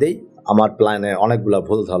প্ল্যান দেই, আমার প্ল্যানে অনেকগুলো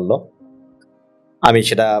ভুল ধরলো। আমি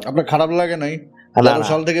সেটা, আপনার খারাপ লাগে নাই? 12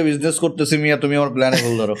 সাল থেকে বিজনেস করতেছি মিয়া, তুমি আমার প্ল্যানে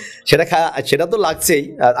ভুল ধরো। সেটা তো লাগছেই।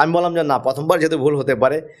 আমি বললাম যে না, প্রথমবার যেহেতু ভুল হতে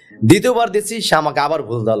পারে, দ্বিতীয়বার দিচ্ছি, সে আমাকে আবার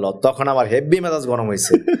ভুল ধরলো। তখন আমার হেভি মেজাজ গরম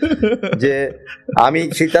হয়েছে যে আমি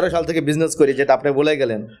সেই 13 সাল থেকে বিজনেস করি, যেটা আপনি বলে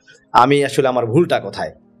গেলেন, আমি আসলে আমার ভুলটা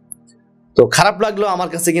কোথায়। তো খারাপ লাগলো আমার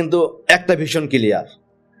কাছে, কিন্তু একটা ভীষণ ক্লিয়ার,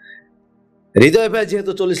 হৃদয় ভাই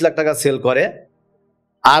যেহেতু 40 লাখ টাকা সেল করে,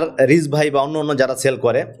 আর রিজ ভাই বা অন্য অন্য যারা সেল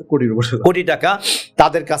করে কোটি টাকা,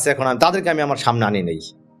 তাদের কাছে এখন তাদেরকে আমি আমার সামনে আনি নেই।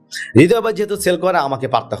 হৃদয় ভাই যেহেতু সেল করে, আমাকে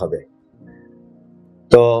পারতে হবে।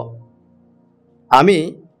 তো আমি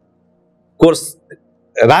কোর্স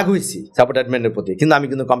রাগ হয়েছি সাপোর্ট অ্যাডমিনের প্রতি, কিন্তু আমি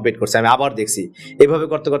কিন্তু কমপ্লিট করছি। আমি আবার দেখছি, এইভাবে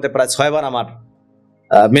করতে করতে প্রায় 6 বার আমার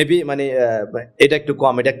মেবি মানে এটা একটু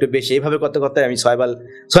কম, এটা একটু বেশি, এইভাবে করতে করতে আমি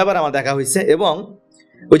 6বার আমার দেখা হয়েছে। এবং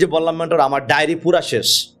ওই যে বললাম মেন্টর, আমার ডায়েরি পুরা শেষ।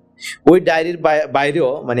 ওই ডায়েরির বাইরেও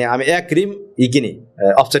মানে আমি এক রিম কিনি,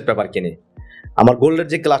 অফসেট পেপার কিনি। আমার গোল্ডের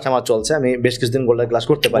যে ক্লাস আমার চলছে, আমি বেশ কিছুদিন গোল্ডের ক্লাস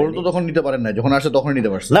করতে পারি। গোল্ড তো তখন নিতে পারেন না, যখন আসে তখন নিতে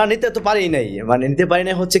পারছেন না, নিতে তো পারি নাই। মানে নিতে পারি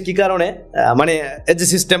নাই হচ্ছে কি কারণে, মানে এই যে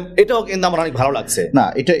সিস্টেম, এটাও কিন্তু আমার অনেক ভালো লাগছে। না,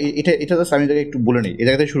 এটা এটা এটা জাস্ট আমি একটু বলে নিই, এই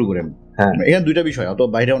জায়গাতে শুরু করেন। হ্যাঁ, এখানে দুইটা বিষয়, অত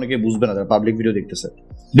বাইরে অনেকে বুঝবে না যারা পাবলিক ভিডিও দেখতেছে।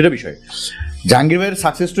 দুইটা বিষয়, জাহাঙ্গীর ভাইয়ের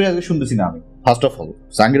সাকসেস স্টোরি আজকে শুনতেছি না আমি। ফার্স্ট অফ অল,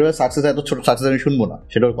 জাহাঙ্গীর ভাইয়ের সাকসেস, এত ছোট সাকসেস আমি শুনবো না,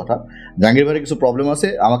 সেটার কথা। জাহাঙ্গীর ভাইয়ের কিছু প্রবলেম আছে,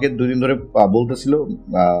 আমাকে 2 দিন ধরে বলতেছিল,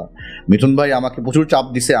 মিথুন ভাই আমাকে প্রচুর চাপ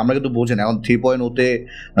দিছে। আমরা কিন্তু বোঝেন এখন 3.0-তে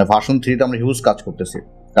ভার্সন 3-তে আমরা হিউজ কাজ করতেছি।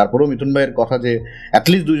 তারপরেও মিথুন ভাইয়ের কথা যে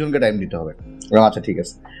অ্যাটলিস্ট 2 জনকে টাইম দিতে হবে। আচ্ছা ঠিক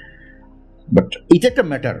আছে, বাট এটা একটা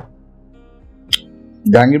ম্যাটার।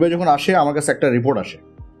 জাহাঙ্গীর ভাই যখন আসে আমার কাছে একটা রিপোর্ট আসে,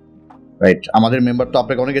 রাইট? আমাদের মেম্বার তো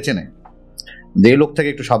আপনাকে অনেকে চেনে, যে এই লোক থেকে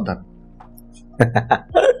একটু সাবধান।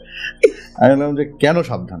 আমি বললাম যে কেন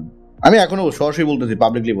সাবধান? আমি এখনো সরাসরি বলতেছি,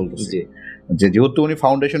 পাবলিকলি বলতেছি যে যেহেতু উনি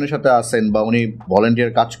ফাউন্ডেশনের সাথে আছেন বা উনি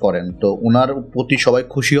ভলেন্টিয়ার কাজ করেন, তো ওনার প্রতি সবাই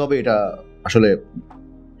খুশি হবে, এটা আসলে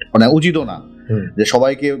মানে উচিতও না যে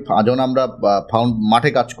সবাইকে। যখন আমরা মাঠে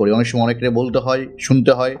কাজ করি, অনেক সময় অনেকে বলতে হয়,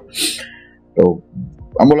 শুনতে হয়। তো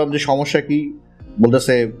আমি বললাম যে সমস্যা কি?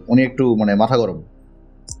 বলতেছে উনি একটু মানে মাথা গরম,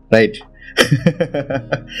 রাইট?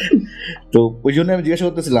 তো ওই জন্য আমি জিজ্ঞাসা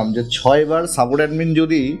করতেছিলাম যে 6বার সাপোর্ট অ্যাডমিন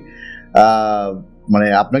যদি মানে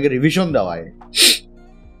আপনাকে রিভিশন দেওয়ায়,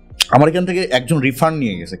 আমার এখান থেকে একজন রিফান্ড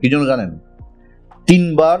নিয়ে গেছে। কি জন্য জানেন?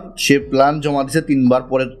 3বার সে প্ল্যান জমা দিয়েছে, 3বার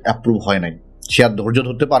পরে অ্যাপ্রুভ হয় নাই। সে আর ধৈর্য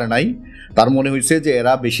ধরতে পারে নাই, তার মনে হয়েছে যে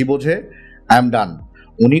এরা বেশি বোঝে, আই এম ডান।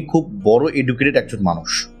 উনি খুব বড় এডুকেটেড একজন মানুষ।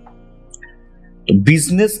 তো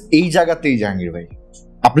বিজনেস এই জায়গাতেই জাহাঙ্গীর ভাই,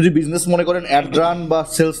 আপনি যদি বিজনেস মনে করেন অ্যাড রান বা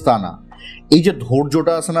সেলস, তা না। এই যে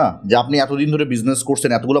ধৈর্যটা আছে না, যে আপনি এতদিন ধরে বিজনেস করছেন,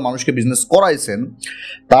 এতগুলো মানুষকে বিজনেস করাইছেন,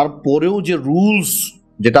 তারপরেও যে রুলস,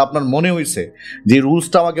 যেটা আপনার মনে হয়েছে যে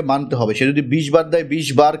রুলসটা আমাকে মানতে হবে, সে যদি 20 বার দেয় 20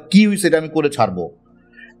 বার কি হয়েছে এটা আমি করে ছাড়বো,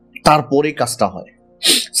 তারপরেই কাজটা হয়।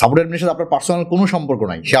 সাপোর্ট অ্যাডমিনের সাথে আপনার পার্সোনাল কোনো সম্পর্ক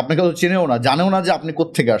নাই, সে আপনাকে তো চেনেও না, জানেও না যে আপনি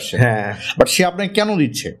কোত্থেকে আসছেন, বাট সে আপনাকে কেন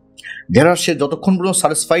দিচ্ছে? সে যতক্ষণ পর্যন্ত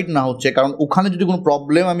স্যাটিসফাইড না হচ্ছে, কারণ ওখানে যদি কোনো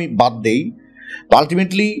প্রবলেম আমি বাদ দেই, তো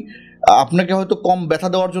আলটিমেটলি আপনাকে হয়তো কম ব্যথা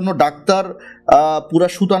দেওয়ার জন্য ডাক্তার পুরা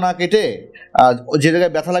সুতা না কেটে, যে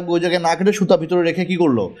জায়গায় ব্যথা লাগবে ওই জায়গায় না কেটে সুতা ভিতরে রেখে কি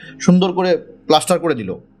করলো, সুন্দর করে প্লাস্টার করে দিল।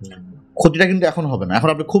 ক্ষতিটা কিন্তু এখন হবে না, এখন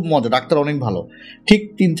আপনি খুব মজা, ডাক্তার অনেক ভালো। ঠিক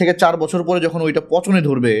 3 থেকে 4 বছর পরে যখন ওইটা পচনে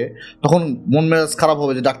ধরবে, তখন মন মেজাজ খারাপ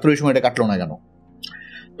হবে যে ডাক্তার ওই সময় এটা কাটলো না কেন।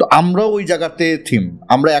 তো আমরাও ওই জায়গাতে থিম,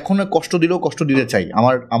 আমরা এখন কষ্ট দিলেও কষ্ট দিতে চাই।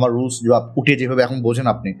 আমার রুলস উঠিয়ে যেভাবে এখন বোঝেন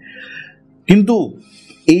আপনি, কিন্তু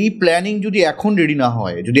এই প্ল্যানিং যদি এখন রেডি না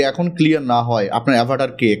হয়, যদি এখন ক্লিয়ার না হয়, আপনার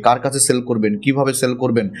অ্যাভাটার কে, কার কাছে সেল করবেন, কিভাবে সেল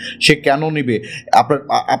করবেন, সে কেন নেবে,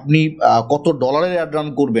 আপনি কত ডলারের অ্যাড রান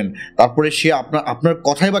করবেন, তারপরে সে আপনার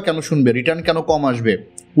কথাই বা কেন শুনবে, রিটার্ন কেন কম আসবে,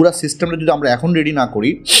 পুরা সিস্টেমটা যদি আমরা এখন রেডি না করি,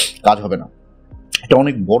 কাজ হবে না। এটা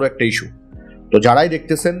অনেক বড় একটা ইস্যু। তো যারাই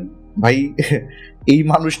দেখতেছেন ভাই, এই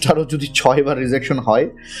মানুষটারও যদি 6বার রিজেকশন হয়,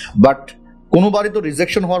 বাট কোনোবারই তো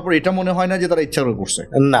রিজেকশন হওয়ার পর এটা মনে হয় না যে তারা ইচ্ছা করে করছে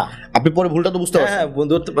না। আপনি পরে ভুলটা তো বুঝতে পারছেন। হ্যাঁ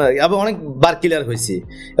বন্ধু, আমি অনেকবার ক্লিয়ার হয়েছি।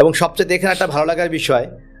 এবং সবচেয়ে দেখে একটা ভালো লাগার বিষয়,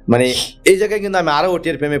 মানে এই জায়গায় কিন্তু আমি আরো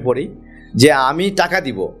ওটির প্রেমে পড়ি, যে আমি টাকা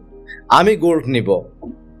দিব, আমি গোল্ড নিব,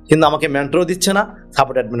 কিন্তু আমাকে মেন্টরও দিচ্ছে না,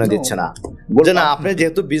 সাপোর্ট অ্যাডমিনও দিচ্ছে না। বলছে না, আপনি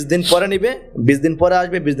যেহেতু 20 দিন পরে নিবে, 20 দিন পরে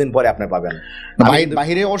আসবে, 20 দিন পরে আপনি পাবেন।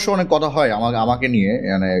 বাইরে অবশ্য অনেক কথা হয় আমাকে নিয়ে,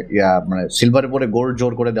 মানে সিলভারের পরে গোল্ড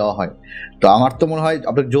জোর করে দেওয়া হয়। তো আমার তো মনে হয়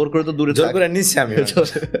আপনি জোর করে তো দূরে জোর করে নিচ্ছি আমি।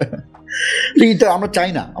 এটা আমরা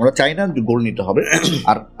চাই না গোল্ড নিতে হবে।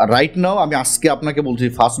 আর রাইট নাও আমি আজকে আপনাকে বলছি,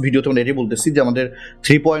 ফার্স্ট ভিডিওতে আমরা এটাই বলতেছি যে আমাদের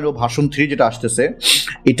 3.0 ভার্সন 3 যেটা আসতেছে,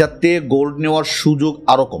 এটাতে গোল্ড নেওয়ার সুযোগ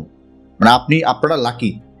আরো কম। মানে আপনারা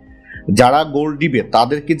লাকি, যারা গোল্ড দিবে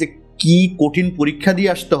তাদেরকে যে কি কঠিন পরীক্ষা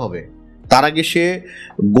দিয়ে আসতে হবে, তার আগে সে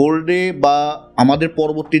গোল্ডে বা আমাদের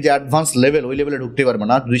পরবর্তী যে অ্যাডভান্স লেভেল, ওই লেভেলে ঢুকতে পারবে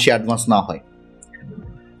না যদি সে অ্যাডভান্স না হয়।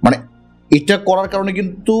 মানে এটা করার কারণে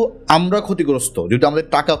কিন্তু আমরা ক্ষতিগ্রস্ত। যদি আমাদের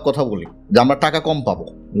টাকা কথা বলি, যে আমরা টাকা কম পাবো,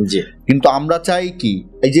 কিন্তু আমরা চাই কি,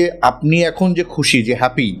 এই যে আপনি এখন যে খুশি, যে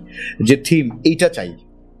হ্যাপি, যে থিম, এইটা চাই,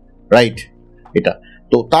 রাইট? এটা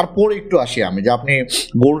তো তারপরে একটু আসি আমি, যে আপনি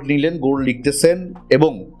গোল্ড নিলেন, গোল্ড লিখতেছেন,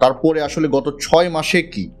 এবং তারপরে আসলে গত 6 মাসে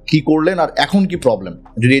কি করলেন, আর এখন কি প্রবলেম,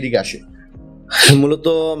 যদি এদিকে আসে। মূলত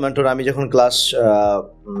মেন্টর, আমি যখন ক্লাস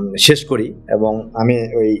শেষ করি, এবং আমি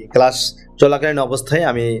ওই ক্লাস চলাকালীন অবস্থায়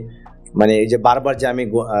আমি মানে এই যে বারবার যে আমি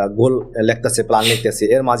গোল লিখতেছি, প্ল্যান লিখতেছি,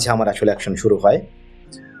 এর মাঝে আমার আসলে অ্যাকশন শুরু হয়।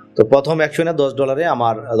 তো প্রথম অ্যাকশনে $10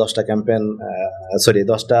 আমার 10টা ক্যাম্পেইন,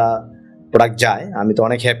 10টা প্রোডাক্ট যায়। আমি তো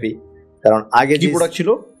অনেক হ্যাপি, কারণ আগে কি প্রোডাক্ট ছিল?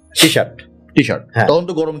 T shirt. টি শার্ট, হ্যাঁ। তখন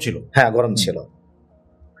তো গরম ছিল। হ্যাঁ, গরম ছিল।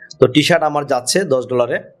 তো টি শার্ট আমার যাচ্ছে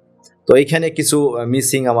 $10। তো এইখানে কিছু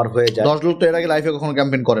মিসিং আমার হয়ে যায়। $10 তো এর আগে লাইফে কখনো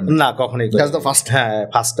ক্যাম্পেইন করেন না, কখনোই করিনি। That's the first time. হ্যাঁ,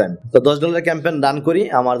 ফার্স্ট টাইম। তো $10 ক্যাম্পেইন রান করি,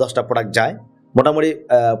 আমার 10টা প্রোডাক্ট যায়, মোটামুটি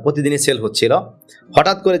প্রতিদিনই সেল হচ্ছিল।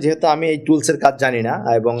 হঠাৎ করে যেহেতু আমি এই টুলসের কাজ জানি না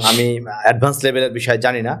এবং আমি অ্যাডভান্স লেভেলের বিষয়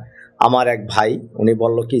জানি না, আমার এক ভাই উনি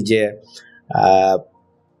বলল কি যে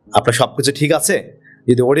আপনার সবকিছু ঠিক আছে,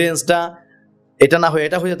 যদি অডিয়েন্সটা এটা না হয়ে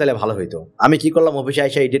এটা হয়ে তাহলে ভালো হইতো। আমি কি করলাম, অফিসে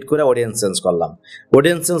এসে এডিট করে অডিয়েন্স চেঞ্জ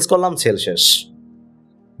করলাম, সেল শেষ।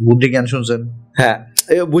 বুদ্ধি জ্ঞান শুনছেন? হ্যাঁ,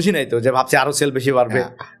 বুঝি নাই তো, যে ভাবছি আরো সেল বেশি বাড়বে,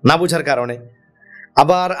 না বুঝার কারণে।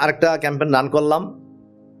 আবার আরেকটা ক্যাম্পেইন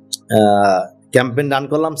রান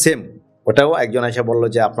করলাম সেম, ওটাও একজন এসে বললো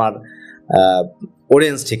যে আপনার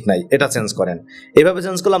অডিয়েন্স ঠিক নাই, এটা চেঞ্জ করেন। এইভাবে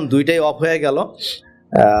চেঞ্জ করলাম, দুইটাই অফ হয়ে গেল।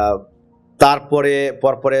 তারপরে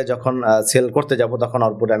পরপরে যখন সেল করতে যাব তখন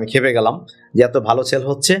ওর উপরে আমি খেপে গেলাম যে এত ভালো সেল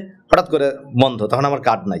হচ্ছে, হঠাৎ করে বন্ধ। তখন আমার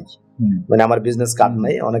কার্ড নাই, মানে আমার বিজনেস কার্ড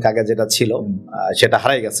নাই, অনেক আগে যেটা ছিল সেটা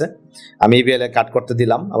হারাই গেছে। আমি ইবিএল এ কার্ড করতে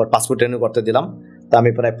দিলাম, আবার পাসপোর্ট রিনিউ করতে দিলাম। তা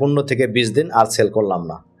আমি প্রায় 15 থেকে 20 দিন আর সেল করলাম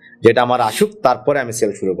না, যেটা আমার আসুক তারপরে আমি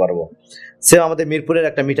সেল শুরু করব। সেম আমাদের মিরপুরের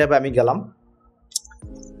একটা মিটআপে আমি গেলাম।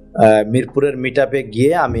 মিরপুরের মিটআপে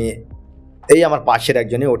গিয়ে আমি এই আমার পাশের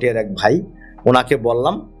একজনই ওটিআর এক ভাই, ওনাকে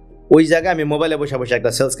বললাম, ওই জায়গায় আমি মোবাইলে বসে বসে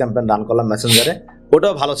একটা সেলস ক্যাম্পেইন রান করলাম মেসেঞ্জারে,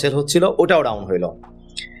 ওটাও ভালো সেল হচ্ছিল, ওটাও ডাউন হইলো।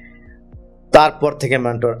 তারপর থেকে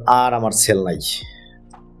মেন্টর আর আমার সেল নাই,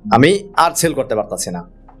 আমি আর সেল করতে পারতাছি না।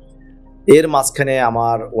 এর মাঝখানে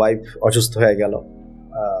আমার ওয়াইফ অসুস্থ হয়ে গেল,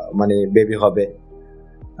 মানে বেবি হবে,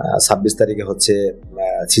 26 তারিখে হচ্ছে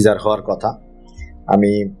সিজার হওয়ার কথা।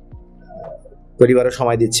 আমি পরিবারের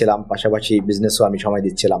সময় দিচ্ছিলাম, পাশাপাশি বিজনেসও আমি সময়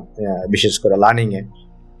দিচ্ছিলাম, বিশেষ করে লার্নিংয়ে।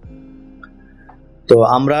 তো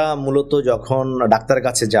আমরা মূলত যখন ডাক্তারের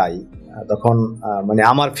কাছে যাই তখন মানে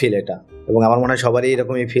আমার ফিল এটা, এবং আমার মনে হয় সবারই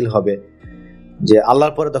এরকমই ফিল হবে, যে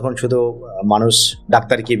আল্লাহর পরে তখন শুধু মানুষ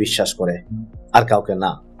ডাক্তারকে বিশ্বাস করে আর কাউকে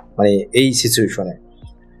না। মানে এই সিচুয়েশনে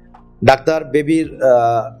ডাক্তার বেবির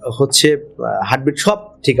হচ্ছে হার্টবিট সব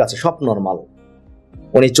ঠিক আছে, সব নর্মাল।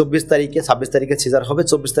 উনি 26 তারিখে সিজার হবে,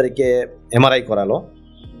 24 তারিখে এমআরআই করালো।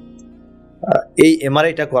 এই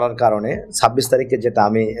এমআরআইটা করার কারণে 26 তারিখে যেটা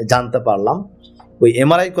আমি জানতে পারলাম, ওই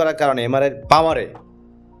এমআরআই করার কারণে এমআরআই পাওয়ারে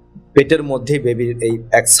পেটের মধ্যে বেবির এই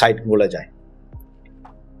এক সাইড গলে যায়,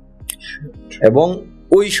 এবং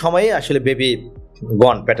ওই সময়ে আসলে বেবি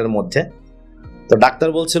গন পেটের মধ্যে। তো ডাক্তার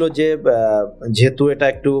বলছিল যে যেহেতু এটা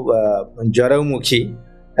একটু জরায়ুমুখী,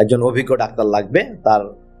 একজন অভিজ্ঞ ডাক্তার লাগবে তার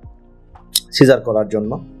সিজার করার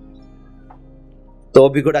জন্য। তো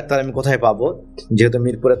অভিজ্ঞ ডাক্তার আমি কোথায় পাবো, যেহেতু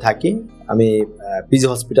মিরপুরে থাকি, আমি পিজি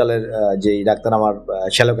হসপিটালের যে ডাক্তার আমার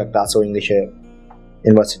শ্যালক একটা আছে, ও ইংলিশে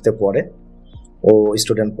ইউনিভার্সিটিতে পড়ে, ও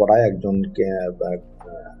স্টুডেন্ট পড়ায় একজন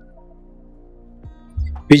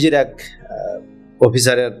পিজির এক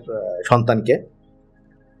অফিসারের সন্তানকে।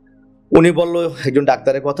 উনি বলল একজন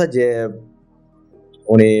ডাক্তারের কথা, যে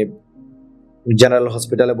উনি জেনারেল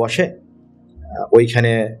হসপিটালে বসে,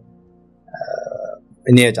 ওইখানে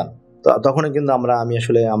নিয়ে যান। তো তখন কিন্তু আমরা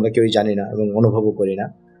কেউই জানি না এবং অনুভবও করি না।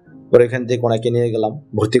 পরে এখান থেকে ওনাকে নিয়ে গেলাম,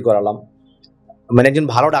 ভর্তি করালাম। মানে একজন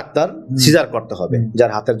ভালো ডাক্তার, সিজার করতে হবে,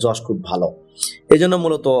 যার হাতের যশ খুব ভালো, এই জন্য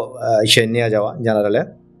মূলত সে নিয়ে যাওয়া জেনারেলে।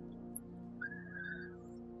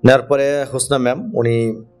 নেওয়ার পরে হোসনা ম্যাম উনি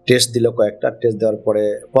টেস্ট দিল, কয়েকটা টেস্ট দেওয়ার পরে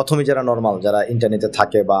প্রথমে যারা নর্মাল, যারা ইন্টারনেটে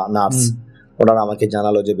থাকে বা নার্স, ওনারা আমাকে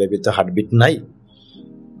জানালো যে বেবির তো হার্টবিট নাই,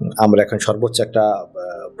 আমরা এখন সর্বোচ্চ একটা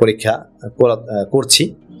পরীক্ষা করছি,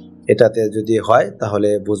 এটাতে যদি হয় তাহলে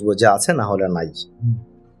বুঝবো যে আছে, না হলে নাই।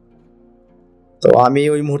 তো আমি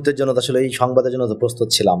ওই মুহূর্তের জন্য আসলে এই সংবাদের জন্য প্রস্তুত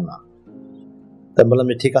ছিলাম না। তাই বললাম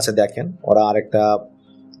যে ঠিক আছে দেখেন। ওরা আরেকটা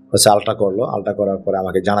হচ্ছে আলট্রা করলো, আলট্রা করার পরে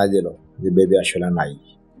আমাকে জানাই দিল যে বেবি আসলে নাই।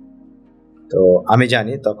 তো আমি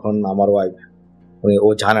জানি, তখন আমার ওয়াইফ ও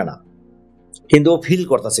জানে না, কিন্তু ও ফিল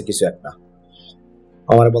করতেছে কিছু একটা,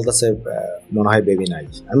 আমার বলতেছে মনে হয় বেবি নাই।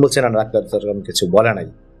 আমি বলছি না, ডাক্তার কিছু বলে নাই।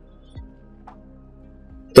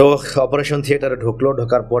 তো অপারেশন থিয়েটারে ঢুকলো,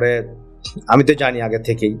 ঢোকার পরে আমি তো জানি আগে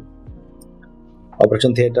থেকেই,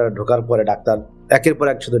 অপারেশন থিয়েটার ঢোকার পরে ডাক্তার একের পর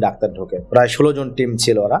এক শুধু ডাক্তার ঢোকে, প্রায় 16 জন টিম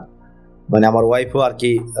ছিল ওরা। মানে আমার ওয়াইফও আর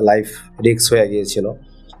কি লাইফ রিস্ক হয়ে গিয়েছিল,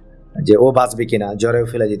 যে ও বাঁচবে কিনা, জ্বরেও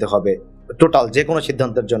ফেলে দিতে হবে, টোটাল যে কোনো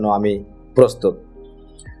সিদ্ধান্তের জন্য আমি প্রস্তুত।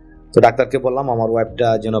 তো ডাক্তারকে বললাম আমার ওয়াইফটা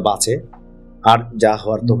যেন বাঁচে, আর যা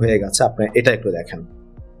হওয়ার তো হয়ে গেছে, আপনি এটা একটু দেখেন।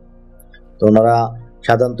 তো ওনারা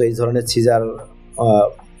সাধারণত এই ধরনের সিজার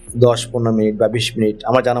 10-15 মিনিট বা 20 মিনিট,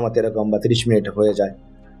 আমার জানা মতে এরকম, বা 30 মিনিট হয়ে যায়।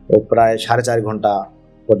 ও প্রায় 4.5 ঘন্টা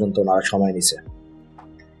পর্যন্ত ওনারা সময় নিছে।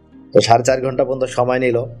 তো 4.5 ঘন্টা পর্যন্ত সময়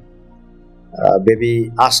নিল, বেবি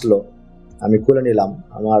আসলো, আমি খুলে নিলাম।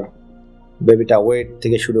 আমার বেবিটা ওয়েট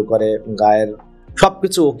থেকে শুরু করে গায়ের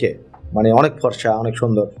সবকিছু ওকে, মানে অনেক ফর্সা, অনেক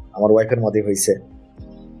সুন্দর, আমার ওয়াইফের মধ্যে হয়েছে।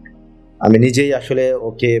 আমি নিজেই আসলে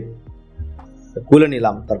ওকে কুলে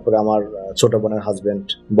নিলাম। তারপরে আমার ছোট বোনের হাজবেন্ড,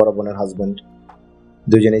 বড় বোনের হাজবেন্ড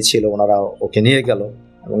দুজনেই ছিল, ওনারা ওকে নিয়ে গেল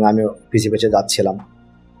এবং আমি পিছে পিছে যাচ্ছিলাম।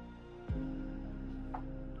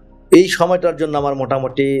 এই সময়টার জন্য আমার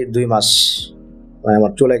মোটামুটি 2 মাস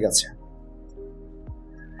আমার চলে গেছে।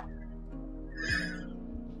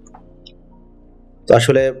 তো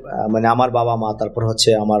আসলে মানে আমার বাবা মা, তারপর হচ্ছে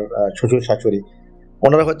আমার শ্বশুর শাশুড়ি,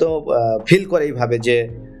 ওনারা হয়তো ফিল করে এইভাবে যে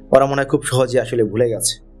ওরা মনে হয় খুব সহজে আসলে ভুলে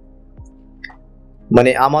গেছে।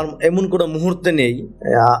 মানে আমার এমন কোনো মুহূর্তে নেই।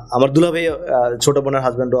 আমার দুলাভাই ছোট বোনের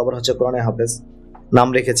হাজবেন্ডও আবার হচ্ছে কোরআনে হাফেজ, নাম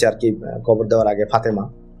রেখেছে আর কি কবর দেওয়ার আগে ফাতেমা।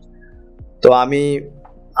 তো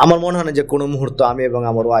আমার মনে হয় না যে কোনো মুহূর্ত আমি এবং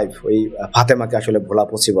আমার ওয়াইফ ওই ফাতেমাকে আসলে ভোলা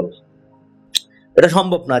পসিবল, এটা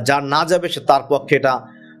সম্ভব না। যার না যাবে সে তার পক্ষে এটা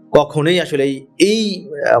কখনোই আসলে এই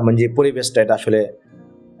মানে যে পরিবেশটা, এটা আসলে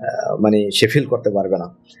মানে সে ফিল করতে পারবে না।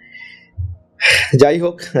 যাই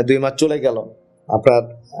হোক, 2 মাস চলে গেল। আপনার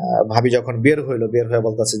ভাবি যখন বের হয়ে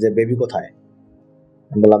বলতেছে যে বেবি কোথায়?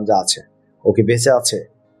 আমি বললাম যে আছে। ও কি বেঁচে আছে?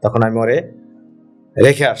 তখন আমি ওরে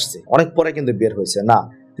রেখে আসছি। অনেক পরে কিন্তু বের হয়েছে। না,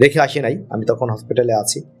 রেখে আসি নাই, আমি তখন হসপিটালে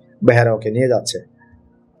আছি। বেহারা ওকে নিয়ে যাচ্ছে,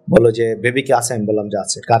 বললো যে বেবি কি আছে? আমি বললাম যে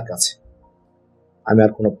আছে। কার কাছে? আমি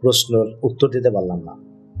আর কোনো প্রশ্নের উত্তর দিতে পারলাম না।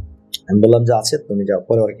 আমি বললাম যে আছে, তুমি যাও।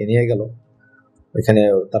 পরে ওকে নিয়ে গেল ওইখানে।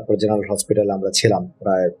 তারপর জেনারেল হসপিটালে আমরা ছিলাম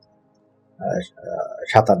প্রায়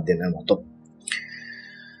 7-8 দিনের মতো।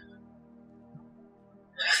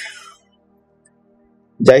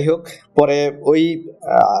 যাই হোক, পরে ওই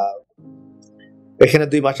এখানে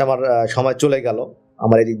 2 মাস আমার সময় চলে গেল।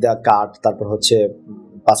 আমার এদিক দিয়ে কার্ড, তারপর হচ্ছে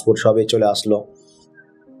পাসপোর্ট সবই চলে আসলো।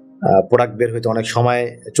 প্রোডাক্ট বের হইতে অনেক সময়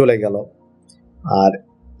চলে গেল। আর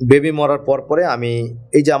বেবি মরার পরে আমি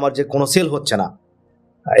এই যে আমার যে কোনো সেল হচ্ছে না,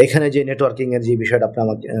 এখানে যে নেটওয়ার্কিং এর যে বিষয়টা আপনি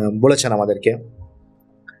আমাকে বলেছেন আমাদেরকে,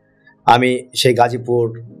 আমি সেই গাজীপুর,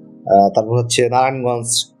 তারপর হচ্ছে নারায়ণগঞ্জ,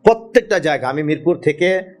 প্রত্যেকটা জায়গা, আমি মিরপুর থেকে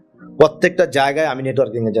প্রত্যেকটা জায়গায় আমি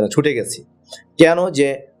নেটওয়ার্কিং এর জন্য ছুটে গেছি। কেন? যে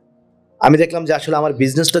আমি দেখলাম যে আসলে আমার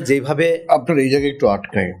বিজনেসটা যেভাবে। আপনার এই জায়গায় একটু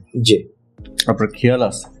আটকায়, জি, আপনার খেয়াল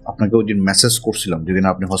আছে আপনাকে ওই দিন মেসেজ করছিলাম যেদিন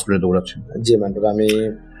আপনি হসপিটালে দৌড়াচ্ছেন? জি ম্যান্টর,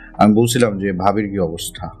 আমি বলছিলাম যে ভাবির কি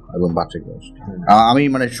অবস্থা এবং বাচ্চার কি অবস্থা। আমি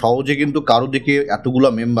মানে সহজে কিন্তু কারো দিকে এতগুলা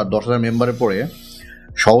মেম্বার, 10,000 মেম্বারের পরে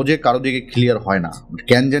সহজে কারো দিকে ক্লিয়ার হয় না।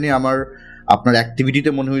 কেন জানি আপনার অ্যাক্টিভিটিতে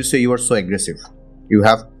মনে হয়েছে you R so aggressive, you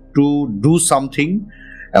have to do something,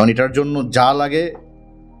 এবং এটার জন্য যা লাগে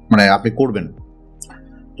মানে আপনি করবেন।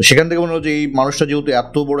 তো সেখান থেকে মনে হলো যে এই মানুষটা যেহেতু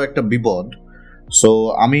এত বড় একটা বিপদ, সো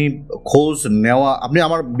আমি খোঁজ নেওয়া, আপনি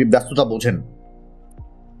আমার ব্যস্ততা বোঝেন।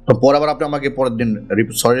 তো পরে আবার আপনি আমাকে পরের দিন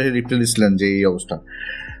সরি রিপ্লাই দিচ্ছিলেন যে এই অবস্থা।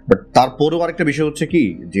 বাট তারপরেও আরেকটা বিষয় হচ্ছে কি,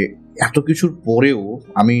 যে এত কিছুর পরেও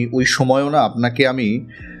আমি ওই সময়ও না আপনাকে আমি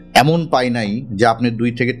এমন পাই নাই যে আপনি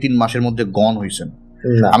 2 থেকে 3 মাসের মধ্যে গন হয়েছেন।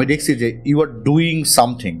 আমি দেখছি যে ইউ আর ডুইং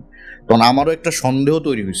সামথিং। তখন আমারও একটা সন্দেহ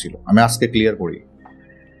তৈরি হয়েছিল। আমি আজকে ক্লিয়ার করি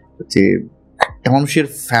যে একটা মানুষের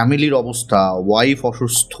ফ্যামিলির অবস্থা, ওয়াইফ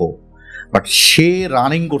অসুস্থ, বাট সে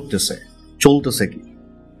রানিং করতেছে, চলতেছে কি।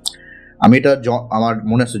 আমি এটা আমার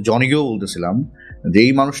মনে আছে জনিকেও বলতেছিলাম যে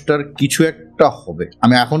এই মানুষটার কিছু একটা হবে।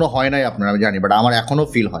 আমি এখনো হয় নাই আপনার, আমি জানি, বাট আমার এখনো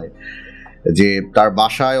ফিল হয় যে তার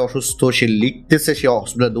বাসায় অসুস্থ, সে লিখতেছে, সে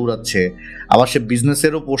হসপিটালে দৌড়াচ্ছে, আবার সে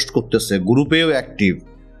বিজনেসেরও পোস্ট করতেছে, গ্রুপেও অ্যাক্টিভ।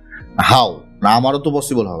 হাউ না, আমারও তো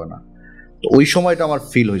পসিবল হবে না। তো ওই সময়টা আমার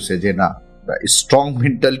ফিল হয়েছে যে না, স্ট্রং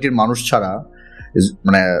মেন্টালিটির মানুষ ছাড়া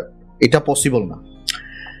মানে এটা পসিবল না।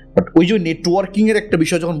 বাট ওই যে নেটওয়ার্কিং এর একটা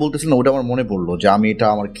বিষয় যখন বলতেছিলেন, ওটা আমার মনে পড়লো যে আমি এটা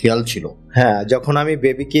আমার খেয়াল ছিল। হ্যাঁ, যখন আমি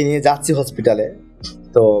বেবিকে নিয়ে যাচ্ছি হসপিটালে,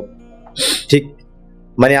 তো ঠিক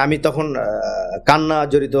মানে আমি তখন কান্না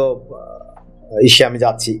জড়িত ইসে আমি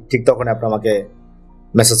যাচ্ছি, ঠিক তখন আপনি আমাকে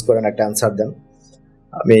মেসেজ করেন, একটা অ্যান্সার দেন।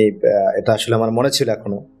 আমি এটা আসলে আমার মনে ছিল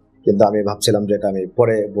এখনো, কিন্তু আমি ভাবছিলাম যে এটা আমি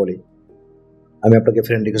পরে বলি। আমি আপনাকে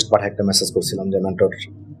ফ্রেন্ড রিকোয়েস্ট পাঠায় একটা মেসেজ করছিলাম যে মেন্টর,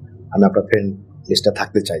 আমি আপনার ফ্রেন্ড লিস্টে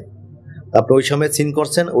থাকতে চাই। তারপর ওই সময় সিন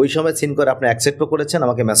করছেন, ওই সময় সিন করে আপনি অ্যাকসেপ্টও করেছেন,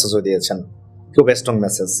 আমাকে মেসেজও দিয়েছেন, খুব স্ট্রং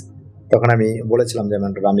মেসেজ। তখন আমি বলেছিলাম যে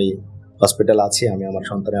মেন্টর, আমি হসপিটালে আছি, আমি আমার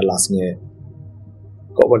সন্তানের লাশ নিয়ে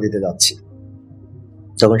কবর দিতে যাচ্ছি।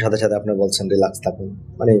 তখন সাথে সাথে আপনি বলছেন রিল্যাক্স থাকুন,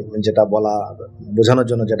 মানে যেটা বলা, বোঝানোর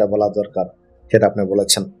জন্য যেটা বলা দরকার সেটা আপনি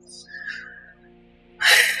বলেছেন।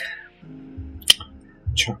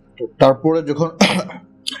 তারপরে যখন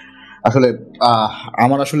আসলে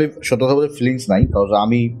আমার আসলে সত্য কথা বলতে ফিলিংস নাই, কারণ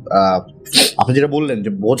আপনি যেটা বললেন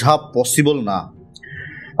যে বোঝা পসিবল না,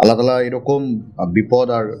 আল্লাহ তাআলা এরকম বিপদ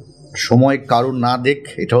আর সময় কারুর না দেখ,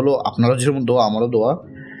 এটা হলো আপনারও যেরকম দোয়া, আমারও দোয়া।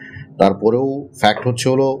 তারপরেও ফ্যাক্ট হচ্ছে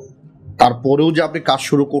হলো তারপরেও যে আপনি কাজ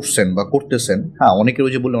শুরু করছেন বা করতেছেন, হ্যাঁ অনেকের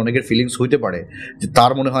ওই যে বললেন অনেকের ফিলিংস হইতে পারে যে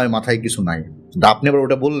তার মনে হয় মাথায় কিছু নাই, আপনি আবার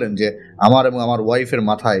ওটা বললেন যে আমার এবং আমার ওয়াইফের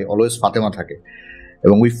মাথায় অলওয়েজ ফাতেমা থাকে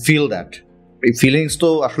এবং উই ফিল দ্যাট। এই ফিলিংস তো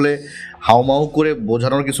আসলে হাউমাউ করে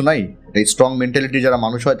বোঝানোর কিছু নাই, এই স্ট্রং মেন্টালিটি যারা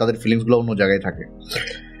মানুষ হয় তাদের ফিলিংসগুলো অন্য জায়গায় থাকে।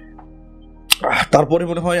 তারপরে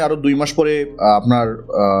মনে হয় আরো 2 মাস পরে আপনার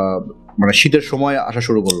মানে শীতের সময় আসা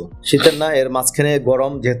শুরু করলো। শীতের না, এর মাঝখানে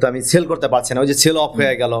গরম, যেহেতু আমি সেল করতে পারছি না, ওই যে সেল অফ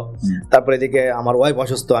হয়ে গেল। তারপরে এদিকে আমার ওয়াইফ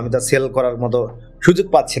অসুস্থ, আমি তো সেল করার মতো সুযোগ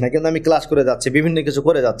পাচ্ছি না, কিন্তু আমি ক্লাস করে যাচ্ছি, বিভিন্ন কিছু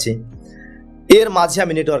করে যাচ্ছি। এর মাঝে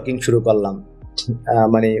আমি নেটওয়ার্কিং শুরু করলাম।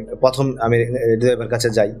 মানে প্রথম আমি রেডিওর কাছে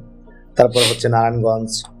যাই, তারপর হচ্ছে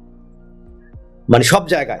নারায়ণগঞ্জ, মানে সব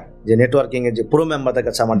জায়গায় যে নেটওয়ার্কিং এর যে পুরো মেম্বারদের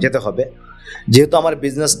কাছে আমার যেতে হবে। যেহেতু আমার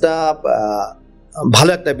বিজনেসটা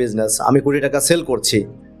ভালো একটা বিজনেস, আমি কোটি টাকা সেল করছি,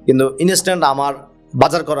 কিন্তু ইনস্ট্যান্ট আমার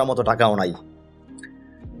বাজার করার মতো টাকাও নাই।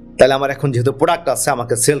 তাহলে আমার এখন যেহেতু প্রোডাক্ট আছে,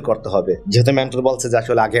 আমাকে সেল করতে হবে। যেহেতু মেন্টর বলছে যে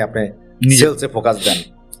আসলে আগে আপনি সেলসে ফোকাস দেন,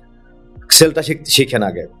 সেলটা শিখেন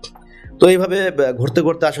আগে। তো এইভাবে ঘুরতে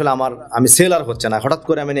ঘুরতে আসলে আমি সেল আর হচ্ছে না। হঠাৎ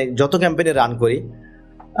করে আমি যত ক্যাম্পেইনে রান করি,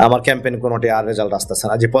 আমার ক্যাম্পেইন কোনোটি আর রেজাল্ট আসতেছে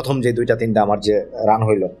না। যে প্রথম যে 2-3টা আমার যে রান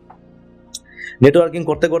হইলো, নেটওয়ার্কিং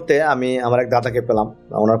করতে করতে আমি আমার এক দাদাকে পেলাম,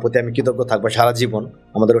 ওনার প্রতি আমি কৃতজ্ঞ থাকবো সারা জীবন।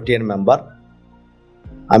 আমাদের টিএন মেম্বার,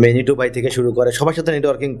 আমি নিটু ভাই থেকে শুরু করে সবার সাথে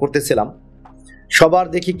নেটওয়ার্কিং করতেছিলাম। সবার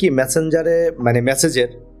দেখি কি মেসেঞ্জারে মানে মেসেজের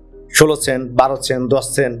 16 সেন্ট, 12 সেন্ট, 10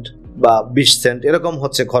 সেন্ট বা 20 সেন্ট এরকম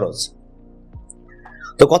হচ্ছে খরচ।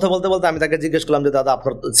 তো কথা বলতে বলতে আমি তাকে জিজ্ঞেস করলাম যে দাদা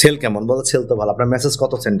আপনার সেল কেমন? বলে সেল তো ভালো, আপনার মেসেজ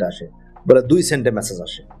কত সেন্টে আসে? বলে 2 সেন্টে মেসেজ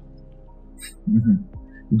আসে।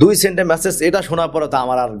 2 সেন্টে মেসেজ, এটা শোনার পরে তো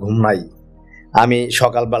আমার আর ঘুম নাই। আমি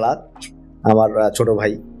সকালবেলা আমার ছোট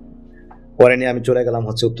ভাই পরে নিয়ে আমি চলে গেলাম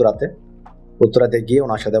হচ্ছে উত্তরাতে গিয়ে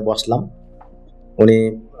ওনার সাথে বসলাম। উনি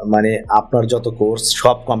মানে আপনার যত কোর্স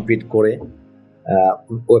সব কমপ্লিট করে,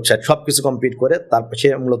 ওয়েবসাইট সব কিছু কমপ্লিট করে, তারপর সে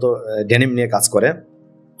মূলত ডেনিম নিয়ে কাজ করে।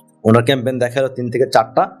 ওনার ক্যাম্পেইন দেখালো 3 থেকে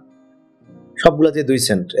 4টা, সবগুলোতে 2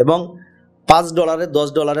 সেন্ট এবং $5,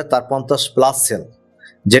 $10 তার 50+ সেল,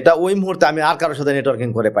 যেটা ওই মুহূর্তে আমি আর কারোর সাথে নেটওয়ার্কিং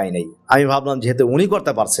করে পাই নাই। আমি ভাবলাম যেহেতু উনি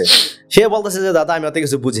করতে পারছে, সে বলতেছে যে দাদা আমি অত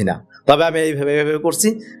কিছু বুঝি না, তবে আমি এইভাবে করছি।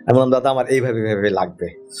 আমি বললাম দাদা আমার এইভাবে লাগবে।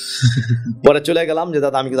 পরে চলে গেলাম যে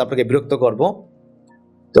দাদা আমি কিন্তু আপনাকে বিরক্ত করব।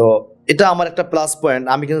 তো এটা আমার একটা প্লাস পয়েন্ট,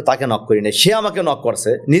 আমি কিন্তু তাকে নক করি নাই, সে আমাকে নক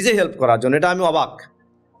করছে নিজে হেল্প করার জন্য। এটা আমি অবাক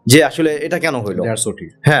যে আসলে এটা কেন হইলো।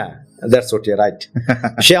 হ্যাঁ, দ্যাটস ওটি রাইট।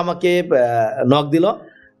 সে আমাকে নক দিল,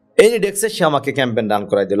 এই ডেস্কে সে আমাকে ক্যাম্পেইন রান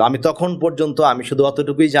করাই দিল। আমি তখন পর্যন্ত আমি শুধু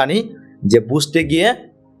অতটুকুই জানি যে বুস্টে গিয়ে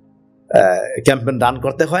ক্যাম্পেইন রান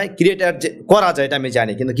করতে হয়, ক্রিয়েটার যে করা যায় এটা আমি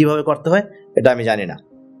জানি, কিন্তু কিভাবে করতে হয় এটা আমি জানি না।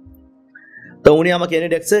 তো উনি আমাকে এনি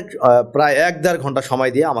ডেস্কে প্রায় 1-1.5 ঘন্টা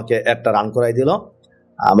সময় দিয়ে আমাকে একটা রান করাই দিল।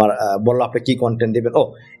 আমার বললো আপনি কি কন্টেন্ট দিবেন।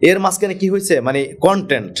 এর মাঝখানে কি হয়েছে, মানে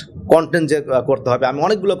কন্টেন্ট যে করতে হবে। আমি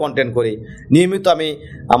অনেকগুলো কন্টেন্ট করি নিয়মিত, আমি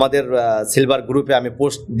আমাদের সিলভার গ্রুপে আমি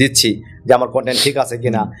পোস্ট দিচ্ছি যে আমার কন্টেন্ট ঠিক আছে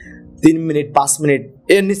কিনা। 3 মিনিট 5 মিনিট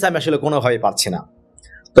এর নিচে আমি আসলে কোনোভাবে পারছি না।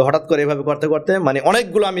 তো হঠাৎ করে এভাবে করতে করতে মানে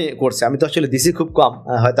অনেকগুলো আমি করছি। আমি তো আসলে দিছি খুব কম,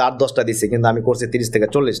 হয়তো 8-10টা দিছি, কিন্তু আমি করছি 30 থেকে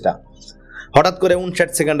 40টা। হঠাৎ করে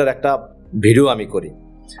 59 সেকেন্ডের একটা ভিডিও আমি করি।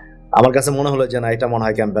 আমার কাছে মনে হলো যে না, এটা মনে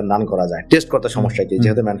হয় ক্যাম্পেইন রান করা যায়, টেস্ট করতে সমস্যা কি,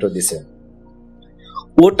 যেহেতু মেন্টর দিছে।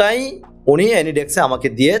 ওটাই উনি এনি ডেস্কে আমাকে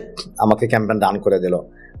দিয়ে আমাকে ক্যাম্পেইন রান করে দিল।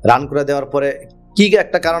 রান করে দেওয়ার পরে কি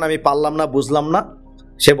একটা কারণ আমি পারলাম না, বুঝলাম না।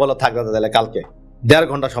 সে বলো থাক দাদা তাহলে কালকে। 1.5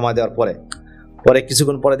 ঘন্টা সময় দেওয়ার পরে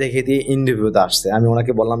কিছুক্ষণ পরে দেখে দিয়ে ইন্টারভিউতে আসছে। আমি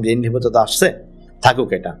ওনাকে বললাম যে ইন্টারভিউতে তো আসছে, থাকুক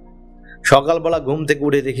এটা। সকালবেলা ঘুম থেকে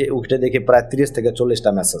উঠে দেখি প্রায় 30 থেকে 40টা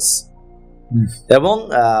মেসেজ এবং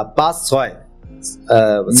 5-6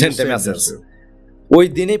 সেন্টে মেসেজ। ওই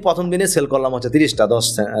দিনেই প্রথম দিনে সেল করলাম হচ্ছে 30টা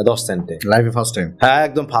 10 সেন্টে, লাইফে ফার্স্ট টাইম। হ্যাঁ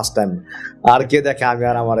একদম ফার্স্ট টাইম। আর কে দেখে, আমি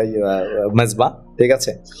আর আমার এই মেজবা, ঠিক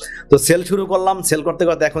আছে। তো সেল শুরু করলাম, সেল করতে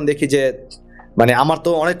করতে এখন দেখি যে মানে আমার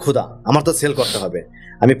তো অনেক ক্ষুধা, আমার তো সেল করতে হবে।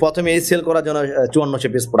 আমি প্রথমে এই সেল করার জন্য 5400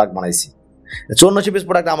 পিস প্রোডাক্ট বানাইছি। 5400 পিস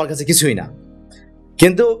প্রোডাক্ট আমার কাছে কিছুই না,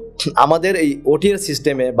 কিন্তু আমাদের এই ওটিএর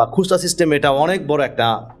সিস্টেমে বা খুচরা সিস্টেমে এটা অনেক বড় একটা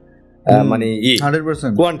মানে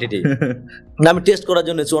 100% কোয়ান্টিটি। আমি টেস্ট করার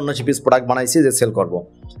জন্য 5400 পিস প্রোডাক্ট বানাইছি যে সেল করব।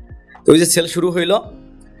 তো ওই যে সেল শুরু হইলো,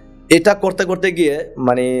 এটা করতে করতে গিয়ে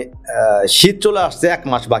মানে শীত চলে আসছে, 1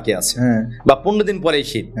 মাস বাকি আছে বা 15 দিন পরেই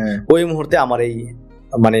শীত। ওই মুহূর্তে আমার এই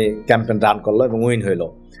মানে ক্যাম্পেইন রান করলো এবং উইন হইলো।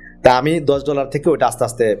 তা আমি $10 থেকে ওইটা আস্তে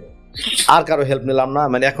আস্তে আর কারো হেল্প নিলাম না।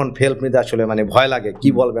 মানে এখন হেল্প নিতে আসলে মানে ভয় লাগে, কি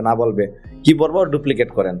বলবে না বলবে, কি বলবো, ডুপ্লিকেট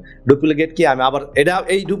করেন। ডুপ্লিকেট কি, আমি আবার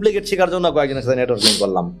এই ডুপ্লিকেট শেখার জন্য কয়েকজনের সাথে নেটওয়ার্কিং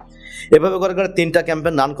করলাম। এভাবে করে 3টা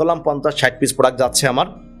ক্যাম্পেইন রান করলাম, 50-60 পিস প্রোডাক্ট যাচ্ছে আমার।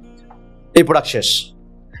 এই প্রোডাক্ট শেষ।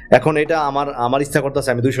 এখন এটা আমার ইচ্ছা করতেছে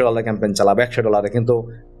আমি $200 ক্যাম্পেইন চালাবো $100, কিন্তু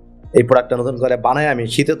এই প্রোডাক্টটা নতুন করে বানাই আমি,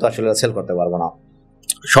 শীতে তো আসলে সেল করতে পারবো না,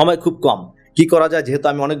 সময় খুব কম। কি করা যায়, যেহেতু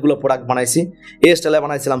আমি অনেকগুলো প্রোডাক্ট বানাইছি, এই স্টাইলে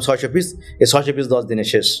বানাইছিলাম 600 পিস, এই 600 পিস 10 দিনে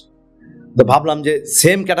শেষ। তো ভাবলাম যে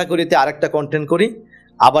সেম ক্যাটাগরিতে আরেকটা কন্টেন্ট করি,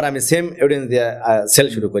 আবার আমি সেম অডিয়েন্স দিয়ে সেল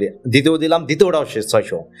শুরু করি। দ্বিতীয় দিলাম, দ্বিতীয়টাও শেষ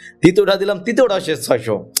 600, তৃতীয়টা দিলাম, তৃতীয়টাও শেষ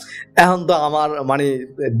 600। এখন তো আমার মানে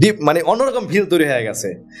ডিপ মানে অন্যরকম ফিল তৈরি হয়ে গেছে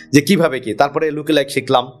যে কিভাবে কি। তারপরে লুকিলাইক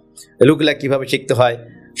শিখলাম, লুকিলাইক কিভাবে শিখতে হয়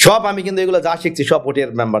সব। আমি কিন্তু এগুলো যা শিখছি সব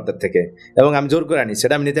ওটিএর মেম্বারদের থেকে, এবং আমি জোর করে আনি,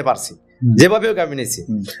 সেটা আমি নিতে পারছি, যেভাবে হোক আমি নিছি।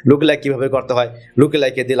 লুকিলাইক কিভাবে করতে হয়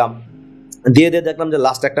লুকিলাইকে দিলাম, দিয়ে দেখলাম যে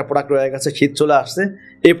লাস্ট একটা প্রোডাক্ট রয়ে গেছে, শীত চলে আসছে,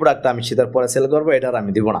 এই প্রোডাক্টটা আমি শীতের পরে সেল করবো, এটা আর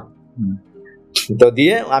আমি দিব না। তো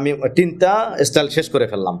দিয়ে আমি 3টা স্টাইল শেষ করে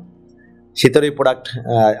ফেললাম। শীতের এই প্রোডাক্ট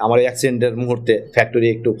আমার অ্যাক্সিডেন্টের মুহূর্তে ফ্যাক্টরি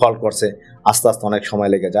একটু ফল্ট করছে, আস্তে আস্তে অনেক সময়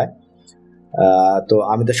লেগে যায়। তো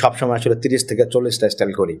আমি তো সবসময় আসলে 30 থেকে 40টা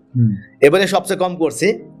স্টাইল করি। এবারে সবচেয়ে কম করছি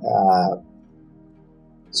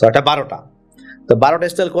 12টা। তো 12টা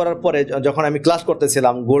স্টাইল করার পরে যখন আমি ক্লাস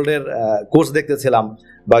করতেছিলাম, গোল্ডের কোর্স দেখতেছিলাম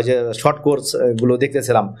বা যে শর্ট কোর্স গুলো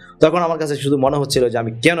দেখতেছিলাম, তখন আমার কাছে শুধু মনে হচ্ছিল যে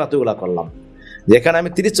আমি কেন এতগুলা করলাম। যেখানে আমি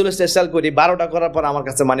 30-40টা স্টাইল করি, 12টা করার পর আমার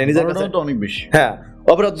কাছে মানে নিজের কাছে অনেক বেশি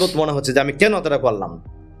অপরাধ বোধ মনে হচ্ছে যে আমি কেন এতটা করলাম।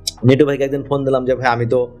 নেটু ভাইকে একদিন ফোন দিলাম যে ভাই আমি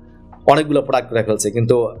তো অনেকগুলো প্রোডাক্ট করে ফেলছি,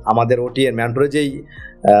 কিন্তু আমাদের ওটি এর ম্যানপুরে যেই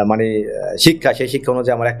মানে শিক্ষা, সেই শিক্ষা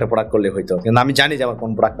অনুযায়ী আমার একটা প্রোডাক্ট করলে হইতো, কিন্তু আমি জানি যে আমার কোন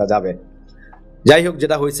প্রোডাক্টটা যাবে। যাই হোক,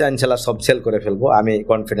 যেটা হয়েছে ইনশাল্লাহ সব সেল করে ফেলবো, আমি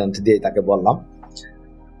কনফিডেন্ট দিয়ে তাকে বললাম।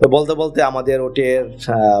 তো বলতে বলতে আমাদের ওটি এর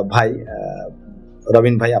ভাই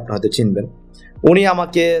রবিন ভাই, আপনি হয়তো চিনবেন, উনি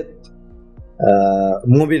আমাকে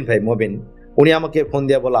মবিন উনি আমাকে ফোন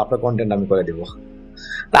দিয়ে বললো আপনার কন্টেন্ট আমি করে দিব।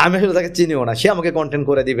 আমি আসলে তাকে চিনিও না, সে আমাকে কন্টেন্ট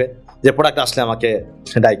করে দিবে, যে প্রোডাক্ট আসলে আমাকে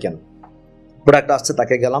ডাইকেন। প্রোডাক্ট আসছে,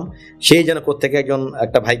 তাকে গেলাম, সেই যেন কোত্থেকে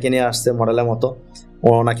একটা ভাইকে নিয়ে আসছে মডেলের মতো,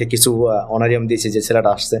 ওনাকে কিছু অনারিয়াম দিয়েছে যে ছেলেটা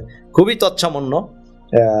আসছে, খুবই তৎসামান্য,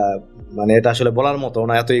 মানে এটা আসলে বলার মতো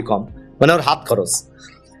না, এতই কম, মানে ওর হাত খরচ।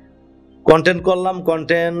 কন্টেন্ট করলাম,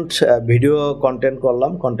 ভিডিও কন্টেন্ট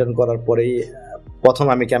করলাম। কন্টেন্ট করার পরেই প্রথম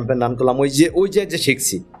আমি ক্যাম্পেইন রান করলাম, ওই যে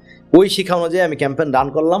শিখছি, ওই শিক্ষা অনুযায়ী আমি ক্যাম্পেইন রান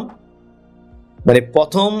করলাম। মানে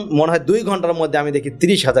প্রথম মনে হয় 2 ঘন্টার মধ্যে আমি দেখি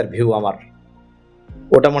 30,000 ভিউ আমার।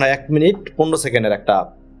 ওটা মনে হয় 1 মিনিট 15 সেকেন্ডের একটা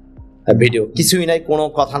ভিডিও, কিছুই নাই, কোনো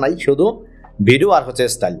কথা নাই, শুধু ভিডিও আর হচ্ছে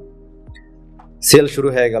স্টাইল। সেল শুরু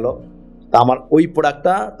হয়ে গেল। তা আমার ওই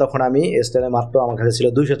প্রোডাক্টটা তখন আমি স্টাইলে মাত্র আমার কাছে ছিল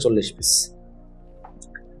 240 পিস,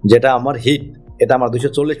 যেটা আমার হিট। এটা আমার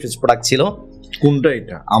 240 পিস প্রোডাক্ট ছিল। কোনটা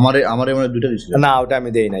এটা? আমারে মানে 2টা দিছিল না, ওটা আমি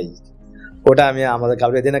দেই নাই, ওটা আমি আমাদের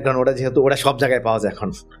কাউকে দিই না, কারণ ওটা যেহেতু ওটা সব জায়গায় পাওয়া যায় এখন।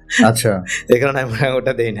 আচ্ছা, এই কারণে আমি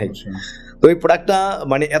ওটা দেই নাই। তো ওই প্রোডাক্টটা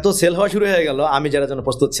মানে এত সেল হওয়া শুরু হয়ে গেল, আমি যারা জন্য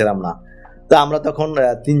প্রস্তুত ছিলাম না। তা আমরা তখন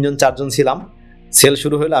 3-4 ছিলাম। সেল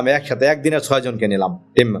শুরু হলো, আমি একসাথে একদিনে 6 জনকে নিলাম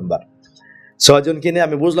টিম মেম্বার। 6 জনকে নিয়ে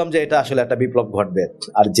আমি বুঝলাম যে এটা আসলে একটা বিপ্লব ঘটবে।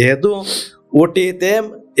 আর যেহেতু ওটিতে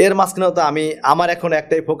এর মাঝখানে তো আমার এখন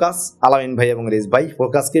একটাই ফোকাস, আলামিন ভাই এবং রিজ ভাই।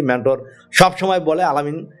 ফোকাসকে মেন্টর সবসময় বলে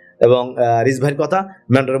আলামিন এবং রিজ ভাইয়ের কথা,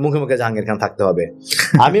 মেন্টরের মুখে মুখে জাহাঙ্গীর খান থাকতে হবে।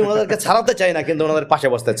 আমি ওনাদেরকে ছাড়াতে চাই না, কিন্তু ওনাদের পাশে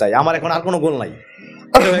বসতে চাই। আমার এখন আর কোনো গোল নাই,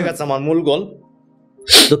 হয়ে গেছে আমার মূল গোল।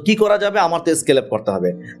 তো কি করা যাবে, আমার তো স্কেল আপ করতে হবে।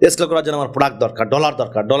 স্কেল করার জন্য আমার প্রোডাক্ট দরকার, ডলার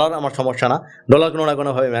দরকার। ডলার আমার সমস্যা না, ডলার কোনো না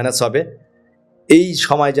কোনোভাবে ম্যানেজ হবে। এই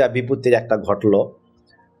সময় যা বিপত্তির একটা ঘটলো,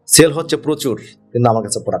 সেল হচ্ছে প্রচুর, কিন্তু আমার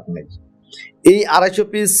কাছে প্রোডাক্ট নেই। এই 250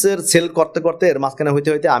 পিসের সেল করতে করতে এর মাঝখানে হইতে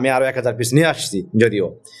হইতে আমি আরো 1000 পিস নিয়ে আসছি যদিও,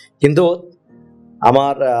 কিন্তু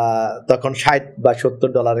আমার তখন $60 বা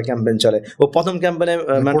 $70 ক্যাম্পেইন চলে। ও প্রথম ক্যাম্পেইনে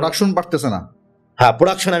প্রোডাকশন পারতেছে না। হ্যাঁ,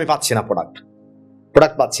 প্রোডাকশন আমি পাচ্ছি না, প্রোডাক্ট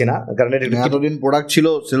পাচ্ছি না, কারণ এতদিন প্রোডাক্ট ছিল,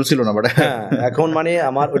 সেল ছিল না। বাট হ্যাঁ, এখন মানে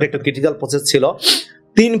আমার ওটা একটু ক্রিটিক্যাল প্রসেস ছিল।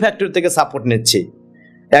 3 ফ্যাক্টরি থেকে সাপোর্ট নিচ্ছি।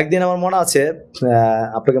 একদিন আমার মনে আছে,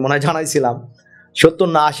 আপনাকে মনে হয় জানাইছিলাম, $70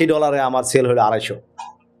 না $80 আমার সেল হলো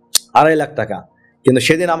 2.5 লাখ টাকা। কিন্তু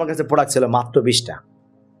সেদিন আমার কাছে প্রোডাক্ট ছিল মাত্র 20টা।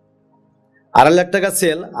 2.5 লাখ টাকা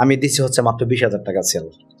সেল, আমি দিচ্ছি হচ্ছে মাত্র 20,000 টাকা সেল,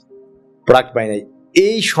 প্রোডাক্ট পাই নাই।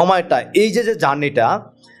 এই সময়টা, এই যে জার্নিটা,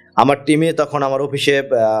 আমার টিমে তখন আমার অফিসে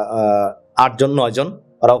 8-9 জন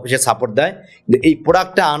ওরা অফিসে সাপোর্ট দেয়। কিন্তু এই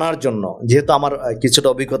প্রোডাক্টটা আনার জন্য, যেহেতু আমার কিছুটা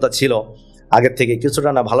অভিজ্ঞতা ছিল আগের থেকে, কিছুটা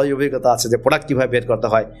না ভালোই অভিজ্ঞতা আছে যে প্রোডাক্ট কিভাবে বের করতে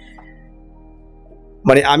হয়।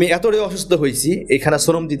 মানে আমি এতটাই অসুস্থ হয়েছি, এখানে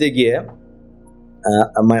শ্রম দিতে গিয়ে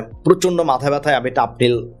প্রচন্ড মাথা ব্যথায় আমি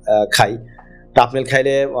টাপনিল খাই। টাপনিল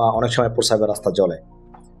খাইলে অনেক সময় প্রস্রাবের রাস্তা জ্বলে।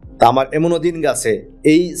 তা আমার এমনও দিন গেছে,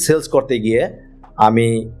 এই সেলস করতে গিয়ে আমি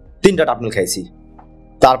 3টা টাপনিল খাইছি,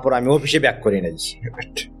 তারপর আমি অফিসে ব্যাক করে নাই।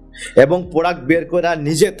 এবং প্রোডাক্ট বের করে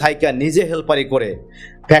নিজে থাইকা, নিজে হেল্পারি করে,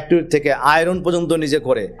 ফ্যাক্টরি থেকে আয়রন পর্যন্ত নিজে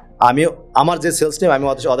করে, আমি আমার যে সেলস টিম, আমি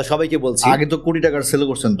ওদের সবাইকে বলছি। আগে তো $20 সেল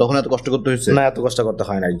করছেন, তখন এত কষ্ট করতে হয়েছে না? এত কষ্ট করতে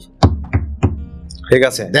হয় নাই। ঠিক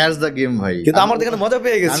আছে, দ্যাটস দ্য গেম ভাই। কিন্তু আমার এখানে মজা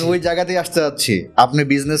পেয়ে গেছি, আমি ওই জায়গাতেই আসতে যাচ্ছি। আপনি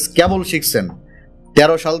বিজনেস কেবল শিখছেন,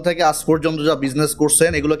 13 সাল থেকে আজ পর্যন্ত যা বিজনেস করছেন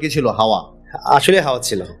এগুলো কি ছিল? হাওয়া। আসলে হাওয়া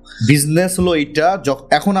ছিল। বিজনেস হলো এটা।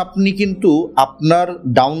 এখন আপনি কিন্তু আপনার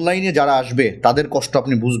ডাউনলাইনে যারা আসবে তাদের কষ্ট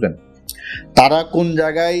আপনি বুঝবেন, তারা কোন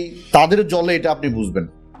জায়গায় তাদের জলে এটা আপনি বুঝবেন,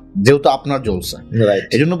 যেহেতু আপনার জ্বলছে।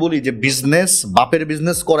 এই জন্য বলি যে বিজনেস, বাপের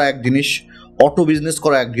বিজনেস করা এক জিনিস, অটো বিজনেস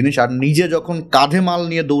করা এক জিনিস, আর নিজে যখন কাঁধে মাল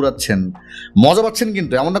নিয়ে দৌড়াচ্ছেন মজা পাচ্ছেন,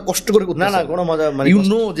 কিন্তু এমন না কষ্ট করে করতে, না না কোনো মজা, মানে ইউ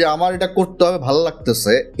নো যে আমার এটা করতে হবে, ভালো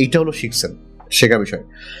লাগতেছে, এইটা হলো শিখছেন, শেখা বিষয়।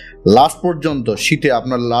 লাস্ট পর্যন্ত শীতে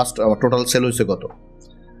আপনার লাস্ট টোটাল সেল হয়েছে কত?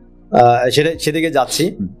 সেদিকে যাচ্ছি।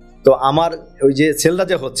 তো আমার ওই যে সেলটা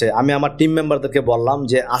যে হচ্ছে, আমি আমার টিম মেম্বারদেরকে বললাম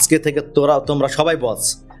যে আজকে থেকে তোমরা সবাই বস,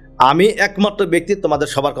 আমি একমাত্র ব্যক্তি, তোমাদের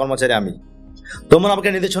সবার কর্মচারী আমি, তোমরা আমাকে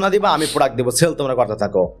নির্দেশনা দিবা, আমি প্রোডাক্ট দেবো, সেল তোমরা করতে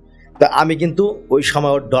থাকো। তা আমি কিন্তু ওই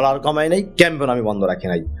সময় ডলার কমাই নাই, ক্যাম্পেন আমি বন্ধ রাখি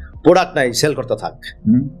নাই, প্রোডাক্ট নাই, সেল করতে থাক।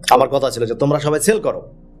 আমার কথা ছিল যে তোমরা সবাই সেল করো,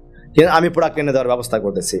 কিন্তু আমি প্রোডাক্ট এনে দেওয়ার ব্যবস্থা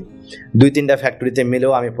করতেছি। 2-3টা ফ্যাক্টরিতে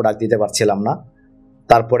মিলেও আমি প্রোডাক্ট দিতে পারছিলাম না।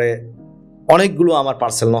 তারপরে অনেকগুলো আমার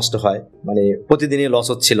পার্সেল নষ্ট হয়, মানে প্রতিদিনই লস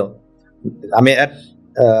হচ্ছিল। আমি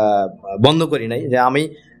বন্ধ করি নাই, যে আমি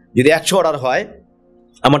যদি 100 অর্ডার হয়,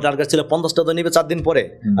 আমার টার্গেট ছিল 50টা তো নিবে 4 দিন পরে,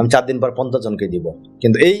 আমি 4 দিন পর 50 জনকে দিব।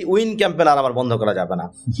 কিন্তু এই উইন ক্যাম্পেন আর আমার বন্ধ করা যাবে না।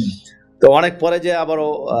 তো অনেক পরে যে আবারও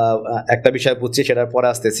একটা বিষয় বুঝছি, সেটার পরে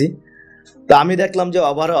আসতেছি। তো আমি দেখলাম যে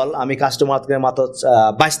ওভারঅল আমি কাস্টমারকে মাত্র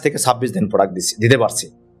 22 থেকে 26 দিন প্রোডাক্ট দিতে পারছি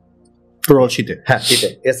শীতে। হ্যাঁ শীতে,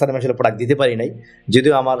 এছাড়া আমি আসলে প্রোডাক্ট দিতে পারি নাই,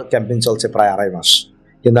 যদিও আমার ক্যাম্পেইন চলছে প্রায় 2.5 মাস,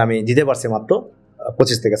 কিন্তু আমি দিতে পারছি মাত্র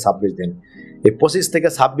 25 থেকে 26 দিন। এই 25 থেকে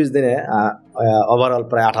 26 দিনে ওভারঅল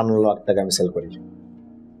প্রায় 58 লাখ টাকা আমি সেল করি।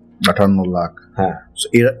 58 লাখ? হ্যাঁ।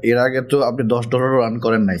 এর আগে তো আপনি $10 রান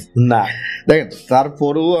করেন নাই না। দেখেন,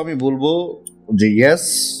 তারপরেও আমি বলবো যে ইয়েস,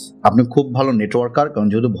 আপনি খুব ভালো নেটওয়ার্কার, কারণ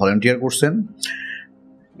যেহেতু ভলান্টিয়ার করছেন,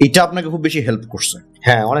 এটা আপনাকে খুব বেশি হেল্প করছে।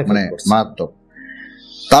 হ্যাঁ, অনেক, মানে মারাত্মক।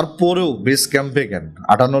 তারপরেও বেস ক্যাম্পে কেন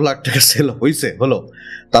 58 লাখ টাকা সেল হলো,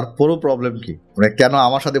 তারপরেও প্রবলেম কি? মানে কেন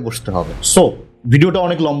আমার সাথে বসতে হবে? সো ভিডিওটা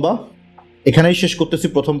অনেক লম্বা, এখানেই শেষ করতেছি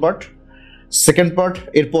প্রথম পার্ট। সেকেন্ড পার্ট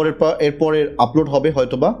এরপরের আপলোড হবে,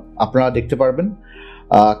 হয়তোবা আপনারা দেখতে পারবেন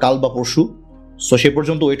কাল বা পরশু। সো সে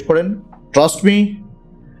পর্যন্ত ওয়েট করেন। ট্রাস্ট মি,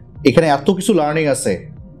 এখানে এত কিছু লার্নিং আছে,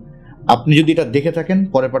 আপনি যদি এটা দেখে থাকেন,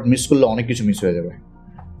 পরের পার্ট মিস করলে অনেক কিছু মিস হয়ে যাবে,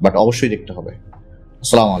 বাট অবশ্যই দেখতে হবে।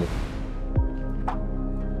 আসসালামু আলাইকুম।